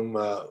the room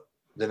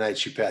the night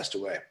she passed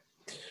away.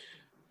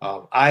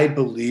 I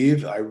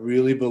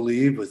really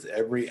believe with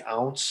every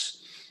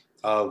ounce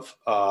of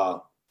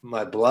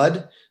my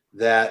blood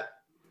that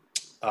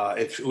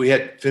if we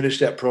had finished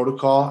that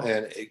protocol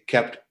and it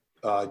kept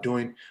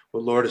doing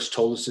what Lourdes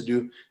told us to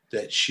do,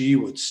 that she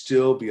would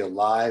still be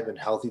alive and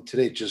healthy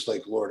today, just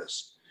like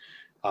Lourdes.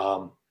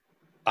 I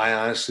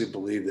honestly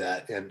believe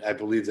that. And I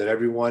believe that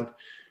everyone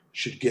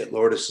should get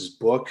Lourdes's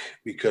book,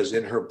 because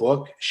in her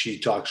book, she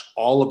talks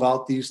all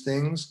about these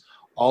things,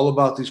 all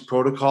about these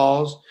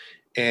protocols,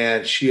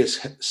 and she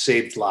has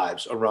saved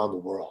lives around the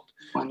world.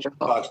 Wonderful.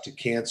 She talks to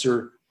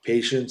cancer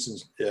patients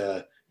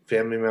and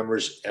family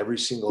members every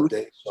single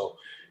day. So,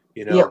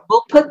 you know, yeah,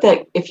 we'll put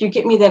that. If you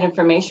get me that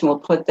information, we'll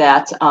put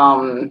that,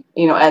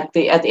 you know, at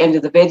the end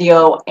of the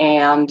video,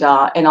 and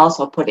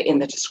also put it in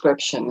the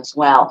description as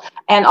well.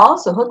 And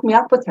also hook me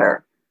up with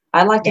her.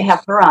 I'd like to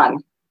have her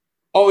on.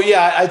 Oh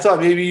yeah, I thought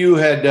maybe you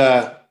had.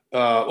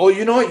 Oh,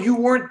 you know what? You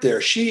weren't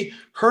there.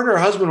 Her and her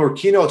husband were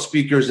keynote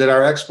speakers at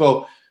our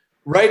expo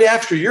right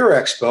after your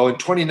expo in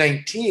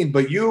 2019,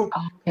 but you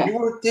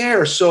weren't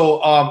there.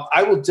 So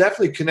I will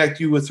definitely connect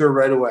you with her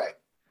right away.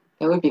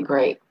 It would be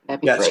great.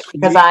 That'd be Yes, great.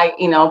 Because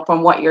you know,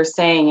 from what you're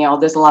saying, you know,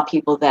 there's a lot of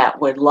people that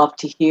would love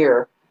to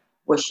hear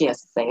what she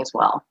has to say as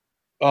well.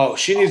 Oh,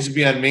 she needs to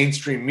be on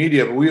mainstream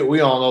media, but we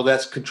all know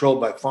that's controlled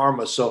by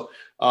pharma. So,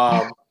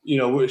 you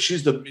know,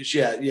 she's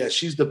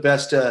the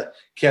best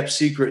kept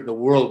secret in the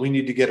world. We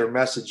need to get her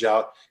message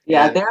out.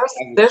 Yeah,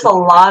 there's a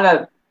lot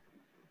of,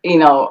 you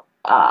know,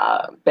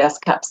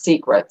 best kept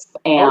secrets,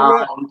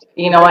 and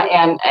you know,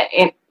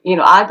 and you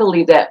know, I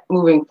believe that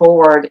moving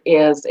forward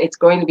it's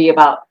going to be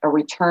about a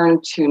return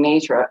to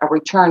nature, a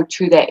return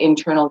to that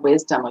internal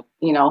wisdom,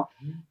 you know,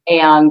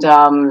 and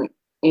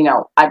you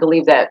know, I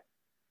believe that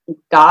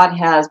God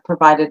has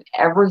provided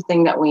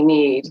everything that we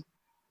need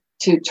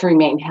to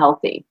remain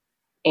healthy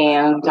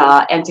and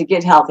to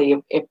get healthy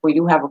if we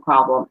do have a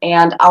problem.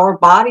 And our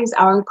bodies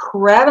are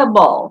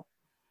incredible.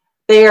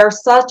 They are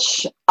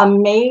such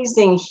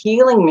amazing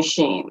healing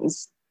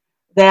machines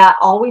that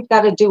all we've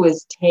got to do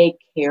is take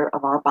care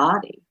of our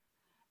body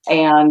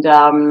and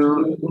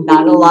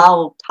not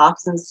allow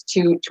toxins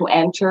to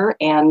enter.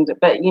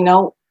 But you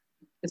know,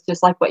 it's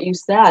just like what you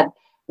said.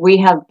 We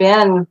have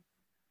been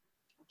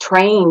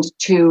trained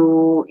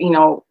to, you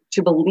know,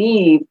 to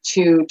believe,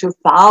 to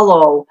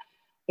follow,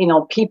 you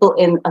know, people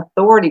in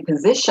authority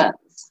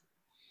positions,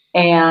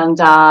 and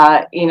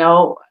you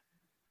know,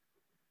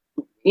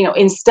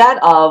 instead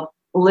of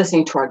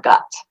listening to our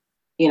gut,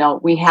 you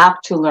know, we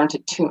have to learn to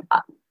tune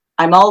up.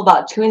 I'm all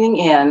about tuning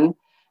in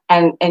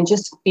and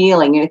just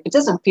feeling. And if it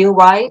doesn't feel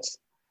right,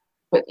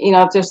 but you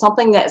know, if there's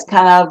something that's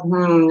kind of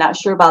not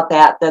sure about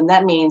that, then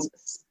that means,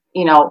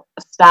 you know,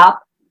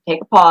 stop,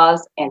 take a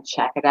pause, and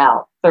check it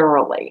out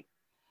thoroughly.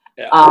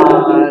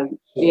 Yeah.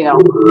 You know,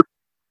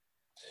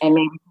 and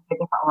maybe take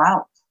a different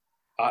route.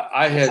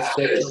 I had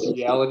such a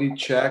reality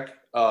check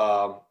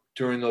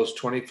during those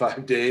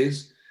 25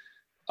 days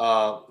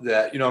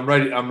that, you know,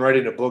 I'm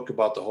writing a book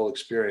about the whole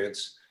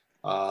experience.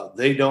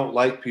 They don't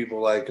like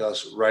people like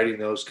us writing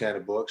those kind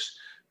of books,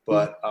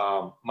 but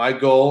my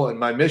goal and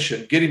my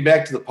mission, getting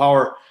back to the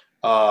Power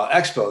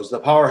Expos, the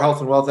Power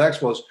Health and Wealth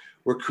Expos,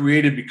 were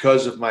created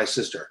because of my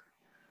sister,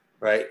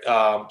 right?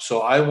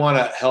 So I want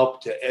to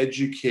help to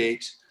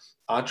educate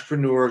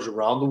entrepreneurs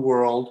around the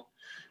world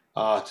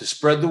to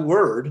spread the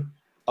word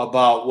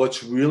about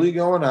what's really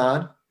going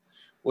on,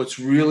 what's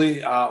really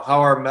how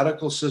our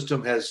medical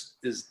system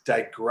is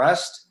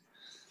digressed,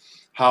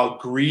 how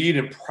greed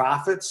and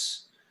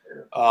profits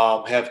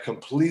have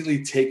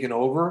completely taken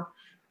over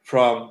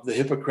from the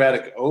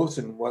Hippocratic Oath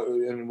and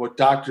what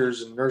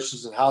doctors and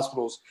nurses and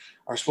hospitals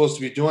are supposed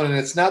to be doing. And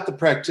it's not the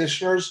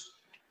practitioners'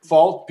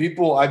 fault.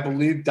 People, I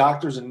believe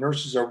doctors and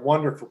nurses are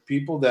wonderful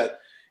people that,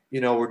 you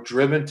know, were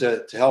driven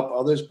to help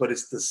others, but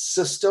it's the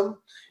system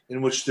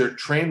in which they're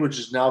trained, which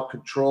is now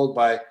controlled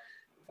by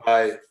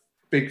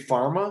big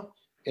pharma,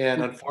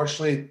 And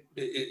unfortunately,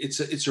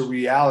 it's a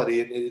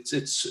reality, and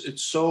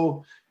it's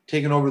so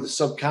taken over the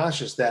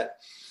subconscious that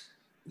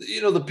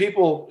the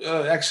people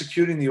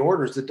executing the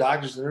orders, the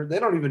doctors, they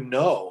don't even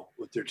know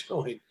what they're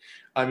doing.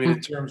 I mean,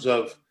 in terms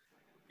of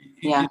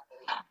Yeah.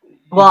 you, you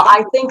Well,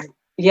 talk.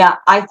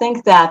 I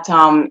think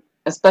that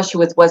especially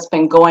with what's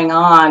been going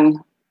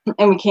on,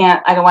 and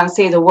I don't want to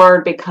say the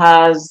word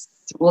because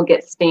we'll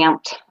get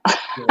stamped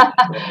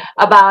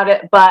about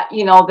it, but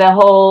the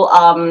whole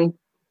I'm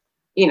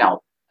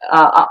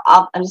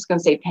just going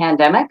to say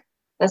pandemic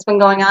that's been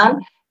going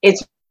on.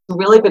 It's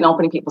really been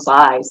opening people's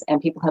eyes,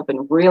 and people have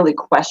been really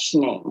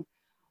questioning,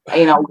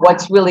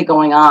 what's really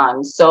going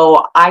on.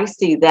 So I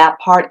see that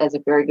part as a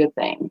very good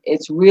thing.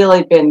 It's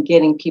really been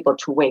getting people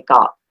to wake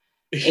up,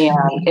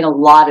 and in a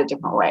lot of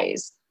different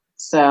ways.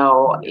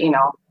 So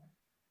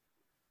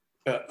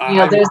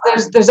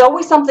there's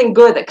always something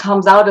good that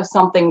comes out of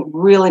something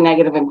really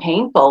negative and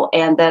painful,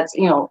 and that's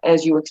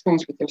as you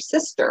experienced with your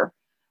sister.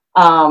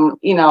 um,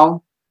 you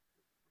know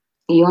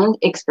you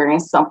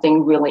experienced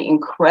something really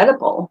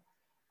incredible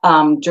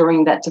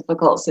during that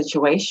difficult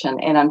situation,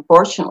 and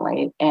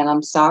unfortunately, and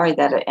I'm sorry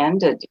that it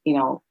ended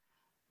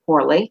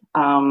poorly.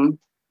 And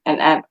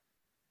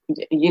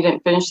you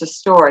didn't finish the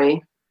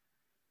story.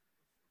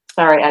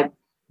 Sorry. I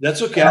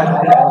That's okay.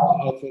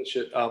 I'll finish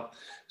it.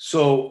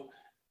 So,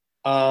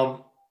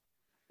 um,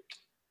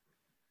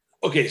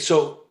 okay.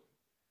 So,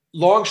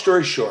 long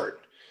story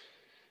short,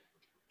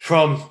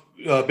 from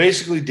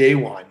basically day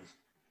one,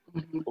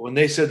 when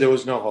they said there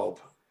was no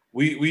hope,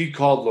 we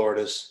called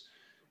Lourdes.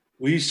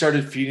 We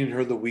started feeding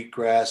her the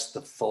wheatgrass,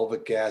 the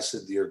fulvic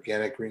acid, the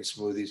organic green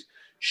smoothies.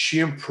 She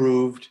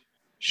improved.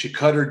 She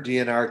cut her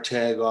DNR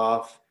tag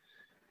off.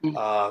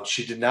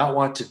 She did not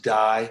want to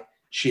die.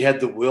 She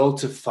had the will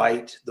to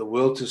fight, the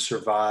will to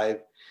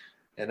survive.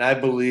 And I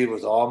believe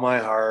with all my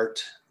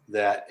heart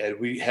that had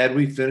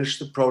we finished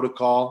the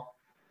protocol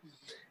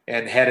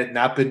and had it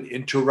not been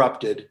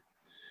interrupted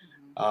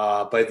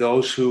by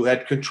those who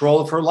had control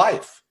of her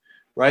life,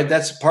 right?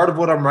 That's part of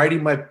what I'm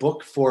writing my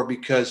book for,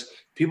 because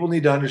people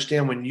need to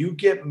understand when you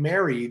get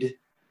married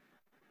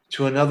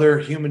to another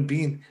human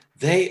being,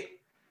 they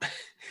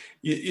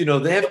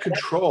they have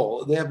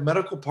control. They have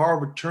medical power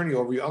of attorney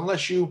over you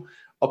unless you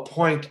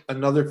appoint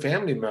another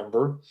family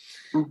member.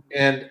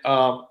 And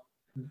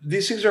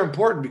these things are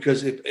important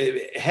because if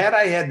had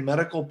I had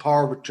medical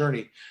power of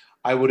attorney,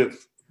 I would have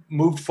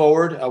moved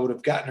forward. I would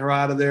have gotten her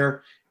out of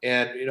there,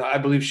 and I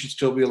believe she'd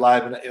still be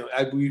alive, and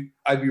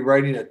I'd be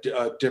writing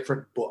a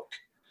different book,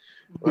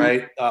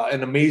 right?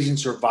 An amazing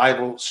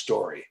survival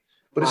story,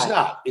 but it's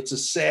not. It's a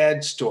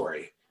sad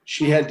story.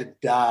 She had to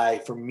die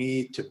for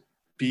me to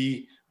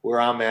be where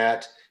I'm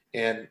at,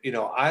 and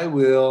I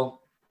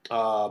will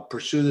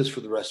pursue this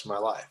for the rest of my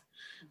life.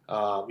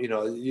 You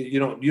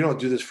don't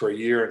do this for a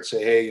year and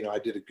say, hey, I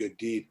did a good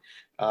deed.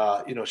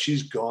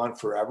 She's gone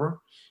forever.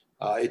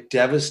 It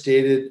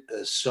devastated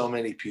so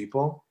many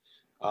people.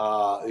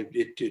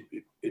 It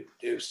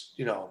was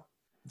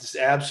just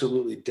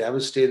absolutely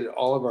devastated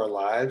all of our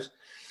lives.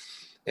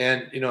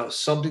 And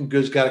something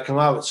good's got to come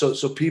out of it.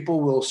 So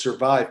people will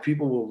survive.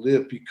 People will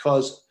live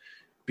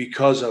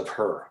because of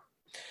her.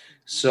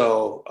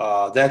 So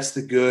that's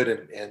the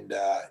good, and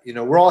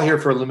we're all here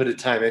for a limited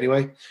time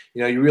anyway.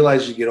 You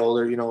realize you get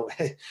older.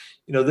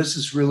 This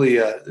is really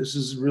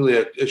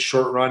a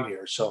short run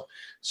here. So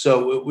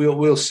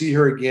we'll see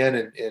her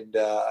again, and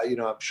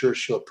I'm sure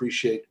she'll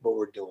appreciate what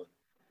we're doing.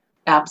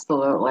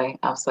 Absolutely,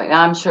 absolutely.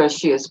 I'm sure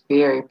she is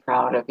very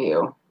proud of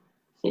you.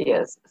 She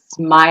is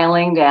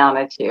smiling down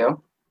at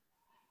you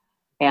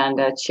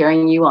and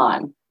cheering you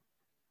on.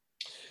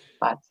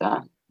 But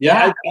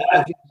yeah,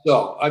 I think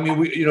so. I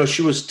mean,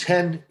 she was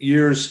 10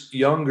 years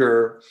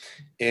younger,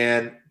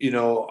 and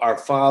our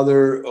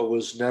father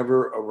was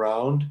never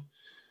around,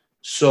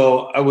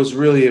 so I was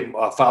really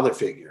a father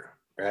figure,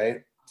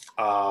 right?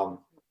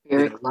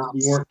 very We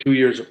close. weren't 2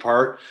 years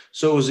apart,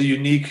 so it was a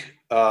unique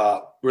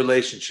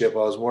relationship. I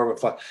was more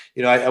of a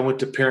I went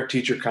to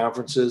parent-teacher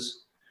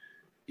conferences.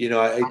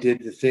 I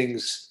did the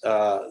things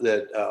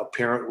that a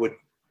parent would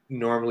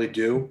normally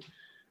do,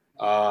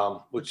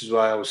 which is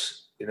why I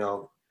was,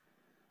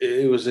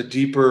 it was a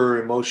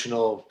deeper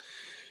emotional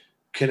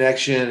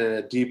connection and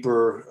a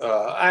deeper,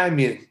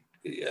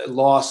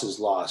 loss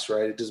is loss,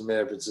 right? It doesn't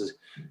matter if it's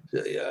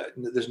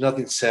there's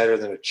nothing sadder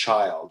than a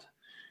child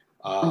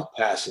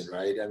passing,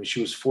 right? I mean,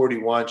 she was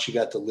 41. She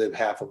got to live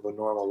half of a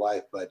normal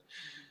life, but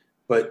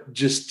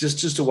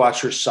just to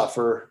watch her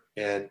suffer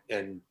and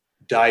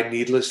die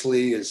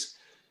needlessly is,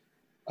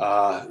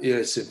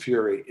 it's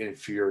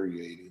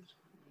infuriating.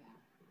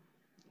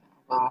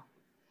 Wow.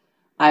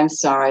 I'm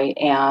sorry.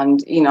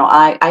 And,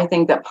 I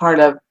think that part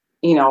of,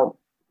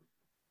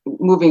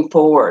 moving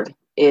forward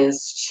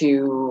is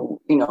to,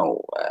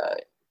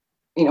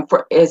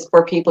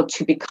 for people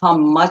to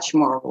become much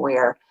more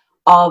aware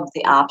of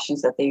the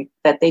options that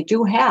they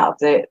do have.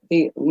 The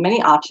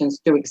many options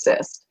do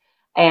exist.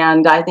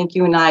 And I think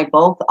you and I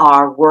both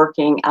are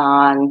working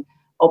on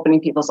opening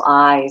people's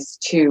eyes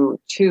to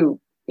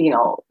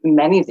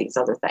many of these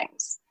other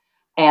things.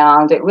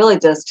 And it really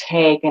does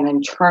take an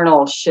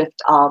internal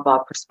shift of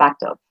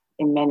perspective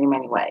in many,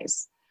 many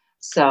ways.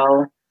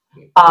 So,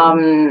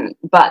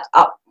 but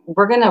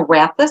we're going to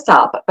wrap this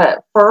up.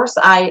 But first,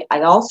 I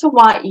also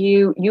want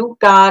you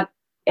got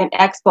an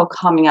expo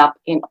coming up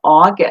in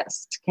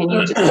August. Can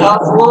you just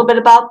tell us a little bit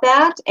about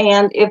that?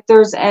 And if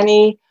there's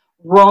any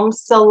room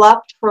still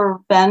left for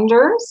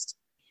vendors,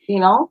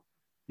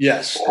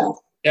 Yes,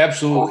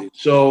 absolutely.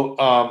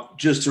 So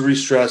just to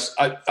re-stress,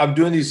 I'm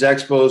doing these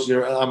expos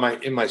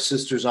in my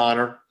sister's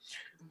honor.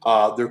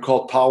 They're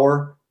called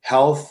Power,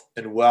 Health,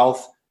 and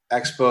Wealth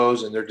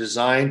Expos, and they're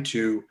designed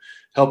to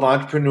help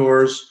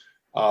entrepreneurs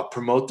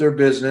promote their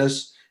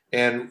business.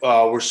 And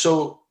we're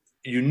so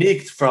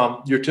unique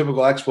from your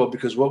typical expo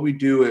because what we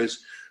do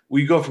is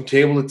we go from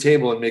table to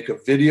table and make a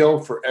video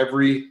for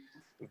every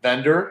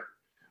vendor,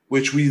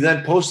 which we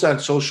then post on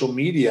social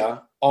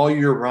media all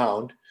year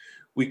round.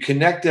 We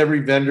connect every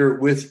vendor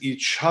with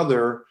each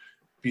other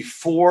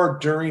before,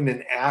 during,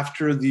 and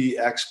after the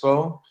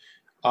expo.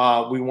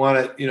 We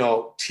want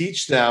to,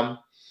 teach them,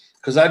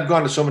 because I've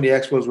gone to so many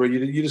expos where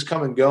you just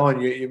come and go,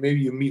 and maybe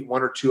you meet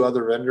one or two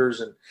other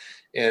vendors, and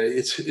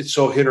it's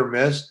so hit or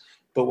miss.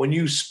 But when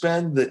you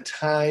spend the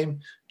time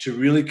to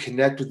really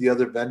connect with the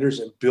other vendors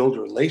and build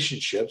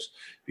relationships,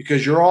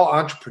 because you're all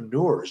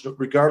entrepreneurs,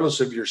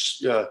 regardless of your,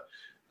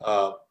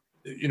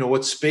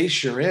 what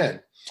space you're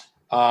in.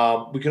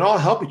 We can all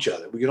help each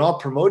other. We can all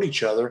promote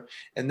each other.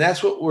 And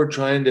that's what we're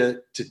trying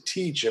to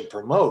teach and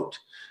promote.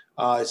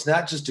 It's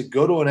not just to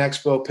go to an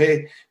expo,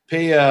 pay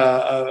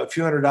a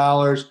few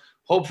 $100s,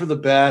 hope for the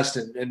best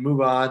and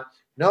move on.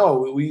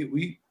 No,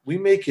 we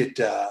make it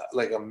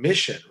like a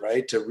mission,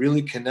 right? To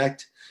really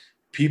connect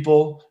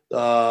people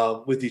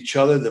with each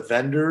other, the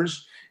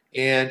vendors,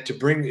 and to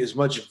bring as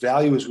much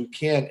value as we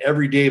can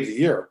every day of the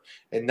year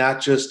and not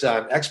just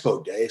on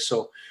expo day.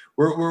 So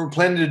we're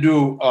planning to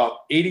do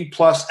 80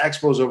 plus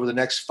expos over the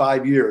next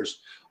 5 years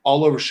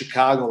all over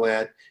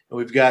Chicagoland. And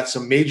we've got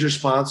some major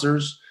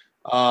sponsors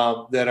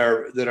that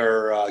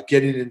are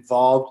getting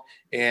involved.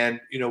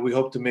 And, we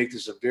hope to make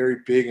this a very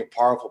big and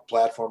powerful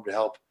platform to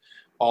help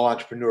all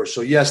entrepreneurs.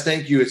 So yes,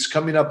 thank you. It's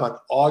coming up on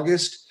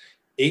August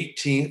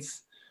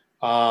 18th.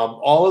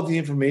 All of the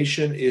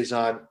information is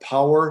on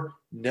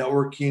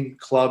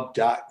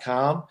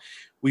powernetworkingclub.com.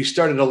 We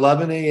start at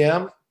 11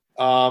 a.m.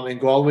 And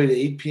go all the way to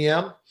 8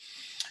 p.m.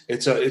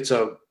 It's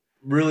a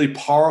really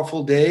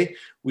powerful day.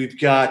 We've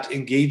got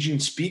engaging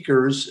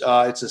speakers.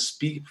 It's a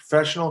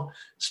professional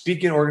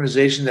speaking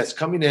organization that's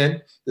coming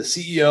in. The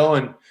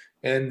CEO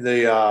and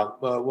the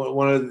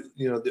one of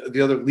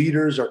the other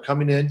leaders are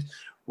coming in.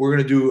 We're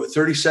going to do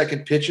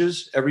 30-second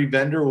pitches. Every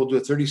vendor will do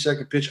a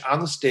 30-second pitch on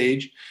the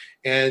stage,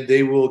 and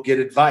they will get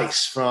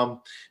advice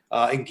from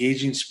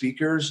engaging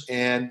speakers,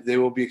 and they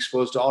will be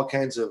exposed to all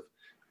kinds of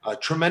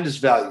tremendous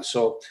value.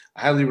 So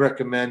I highly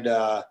recommend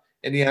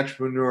any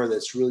entrepreneur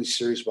that's really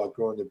serious about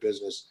growing their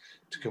business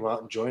to come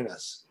out and join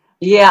us.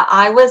 Yeah,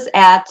 I was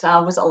at,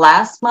 was it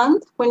last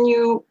month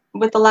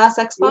with the last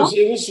expo?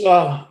 It was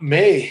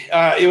May.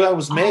 It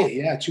was May.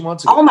 Yeah, 2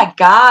 months ago. Oh my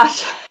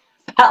gosh,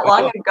 that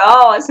long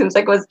ago. It seems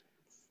like it was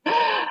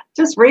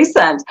just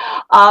recent.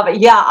 But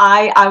yeah,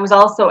 I was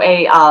also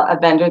a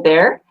vendor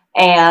there,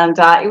 and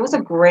it was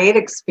a great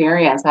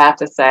experience, I have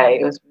to say.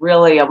 It was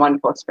really a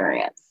wonderful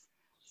experience.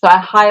 So I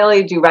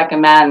highly do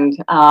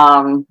recommend,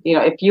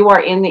 if you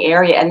are in the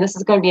area, and this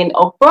is going to be in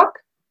Oak Brook.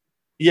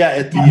 Yeah,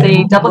 at the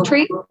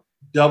DoubleTree?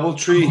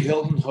 DoubleTree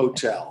Hilton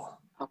Hotel.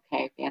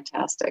 Okay,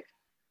 fantastic.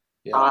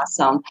 Yeah.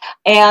 Awesome.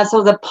 And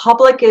so the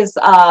public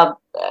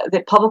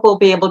will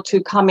be able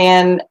to come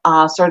in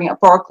starting at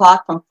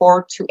 4:00 from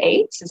 4 to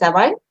 8. Is that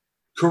right?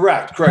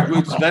 Correct.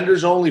 It's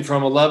vendors only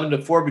from 11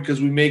 to 4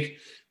 because we make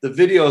the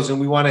videos and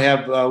we want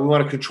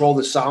to control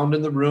the sound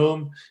in the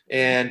room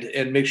and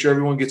make sure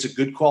everyone gets a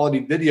good quality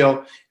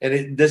video.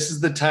 And this is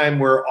the time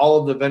where all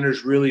of the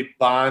vendors really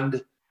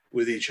bond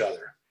with each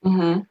other.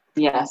 Mm-hmm.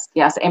 Yes.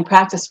 And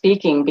practice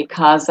speaking,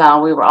 because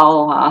we were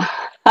all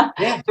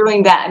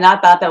doing that. And I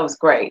thought that was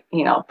great,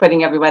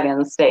 putting everybody on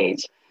the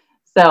stage.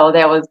 So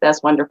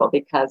that's wonderful,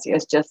 because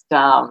it's just,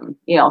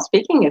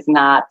 speaking is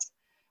not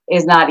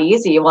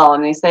easy. Well,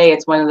 and they say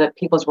it's one of the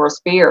people's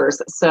worst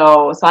fears.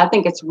 So I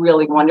think it's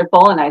really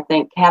wonderful. And I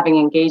think having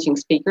engaging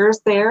speakers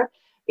there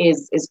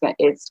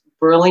it's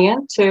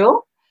brilliant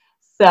too.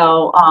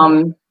 So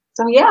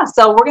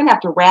we're going to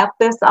have to wrap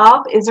this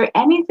up. Is there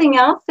anything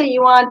else that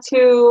you want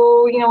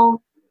to,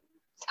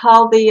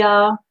 tell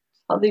the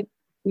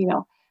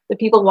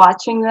people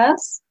watching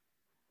this?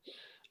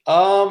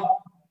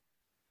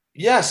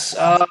 Yes.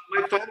 My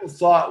final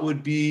thought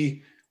would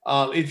be,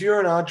 if you're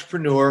an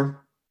entrepreneur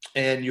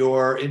and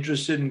you're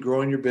interested in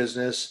growing your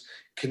business,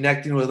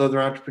 connecting with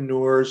other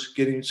entrepreneurs,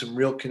 getting some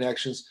real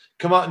connections,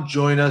 come out and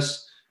join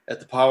us at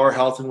the Power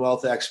Health and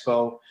Wealth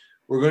Expo.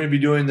 We're going to be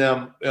doing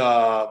them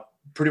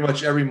pretty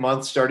much every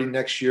month starting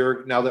next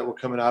year, now that we're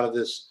coming out of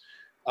this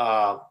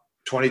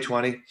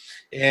 2020.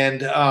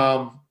 And,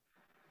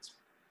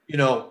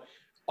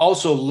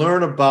 also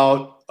learn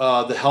about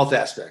the health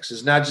aspects.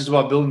 It's not just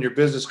about building your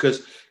business,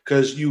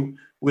 because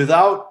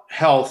without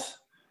health,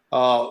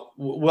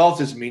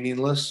 wealth is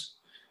meaningless.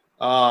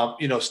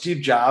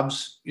 Steve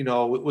Jobs,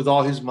 with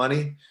all his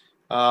money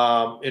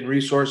and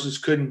resources,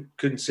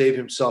 couldn't save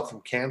himself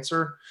from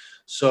cancer.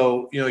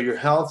 So, your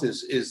health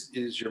is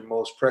your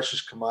most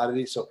precious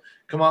commodity. So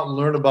come out and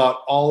learn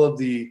about all of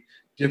the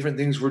different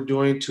things we're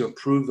doing to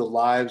improve the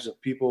lives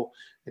of people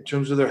in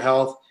terms of their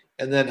health,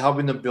 and then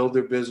helping them build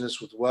their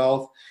business with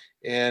wealth.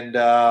 And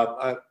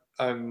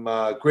I'm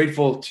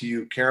grateful to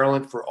you,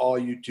 Carolyn, for all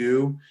you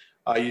do.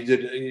 You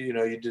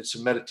did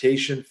some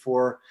meditation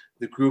for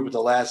the group at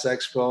the last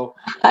expo.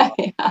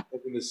 Yeah.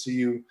 Hoping to see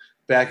you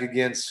back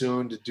again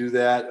soon to do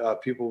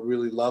that. People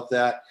really love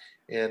that,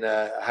 and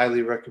I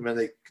highly recommend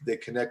they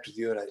connect with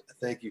you. And I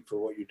thank you for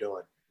what you're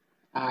doing.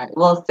 All right.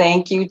 Well,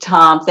 thank you,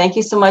 Tom. Thank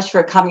you so much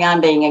for coming on,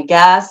 being a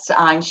guest.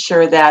 I'm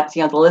sure that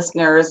the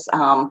listeners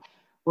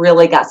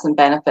really got some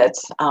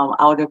benefits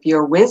out of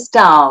your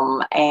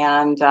wisdom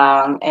and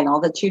all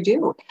that you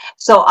do.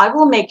 So I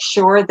will make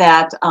sure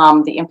that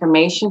the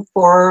information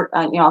for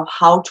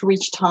how to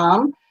reach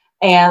Tom,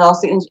 and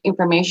also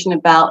information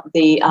about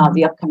the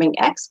upcoming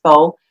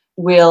expo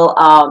will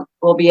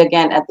be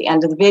again at the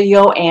end of the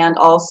video, and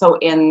also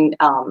in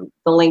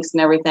the links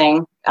and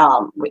everything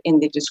in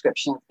the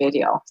description of the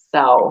video.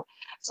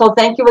 So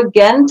thank you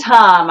again,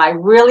 Tom. I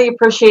really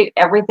appreciate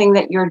everything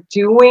that you're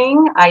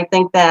doing. I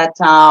think that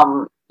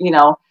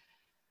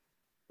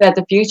that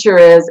the future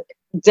is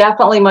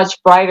definitely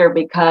much brighter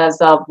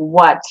because of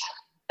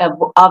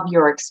of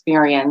your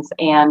experience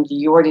and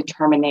your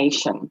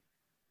determination.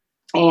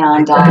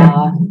 And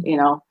I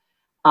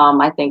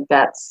think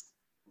that's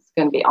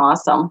going to be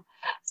awesome.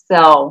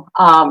 So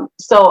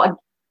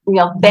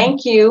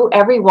thank you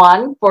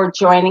everyone for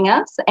joining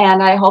us,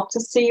 and I hope to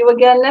see you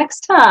again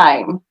next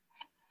time.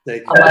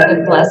 Thank you. A lot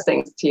of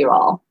blessings to you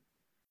all.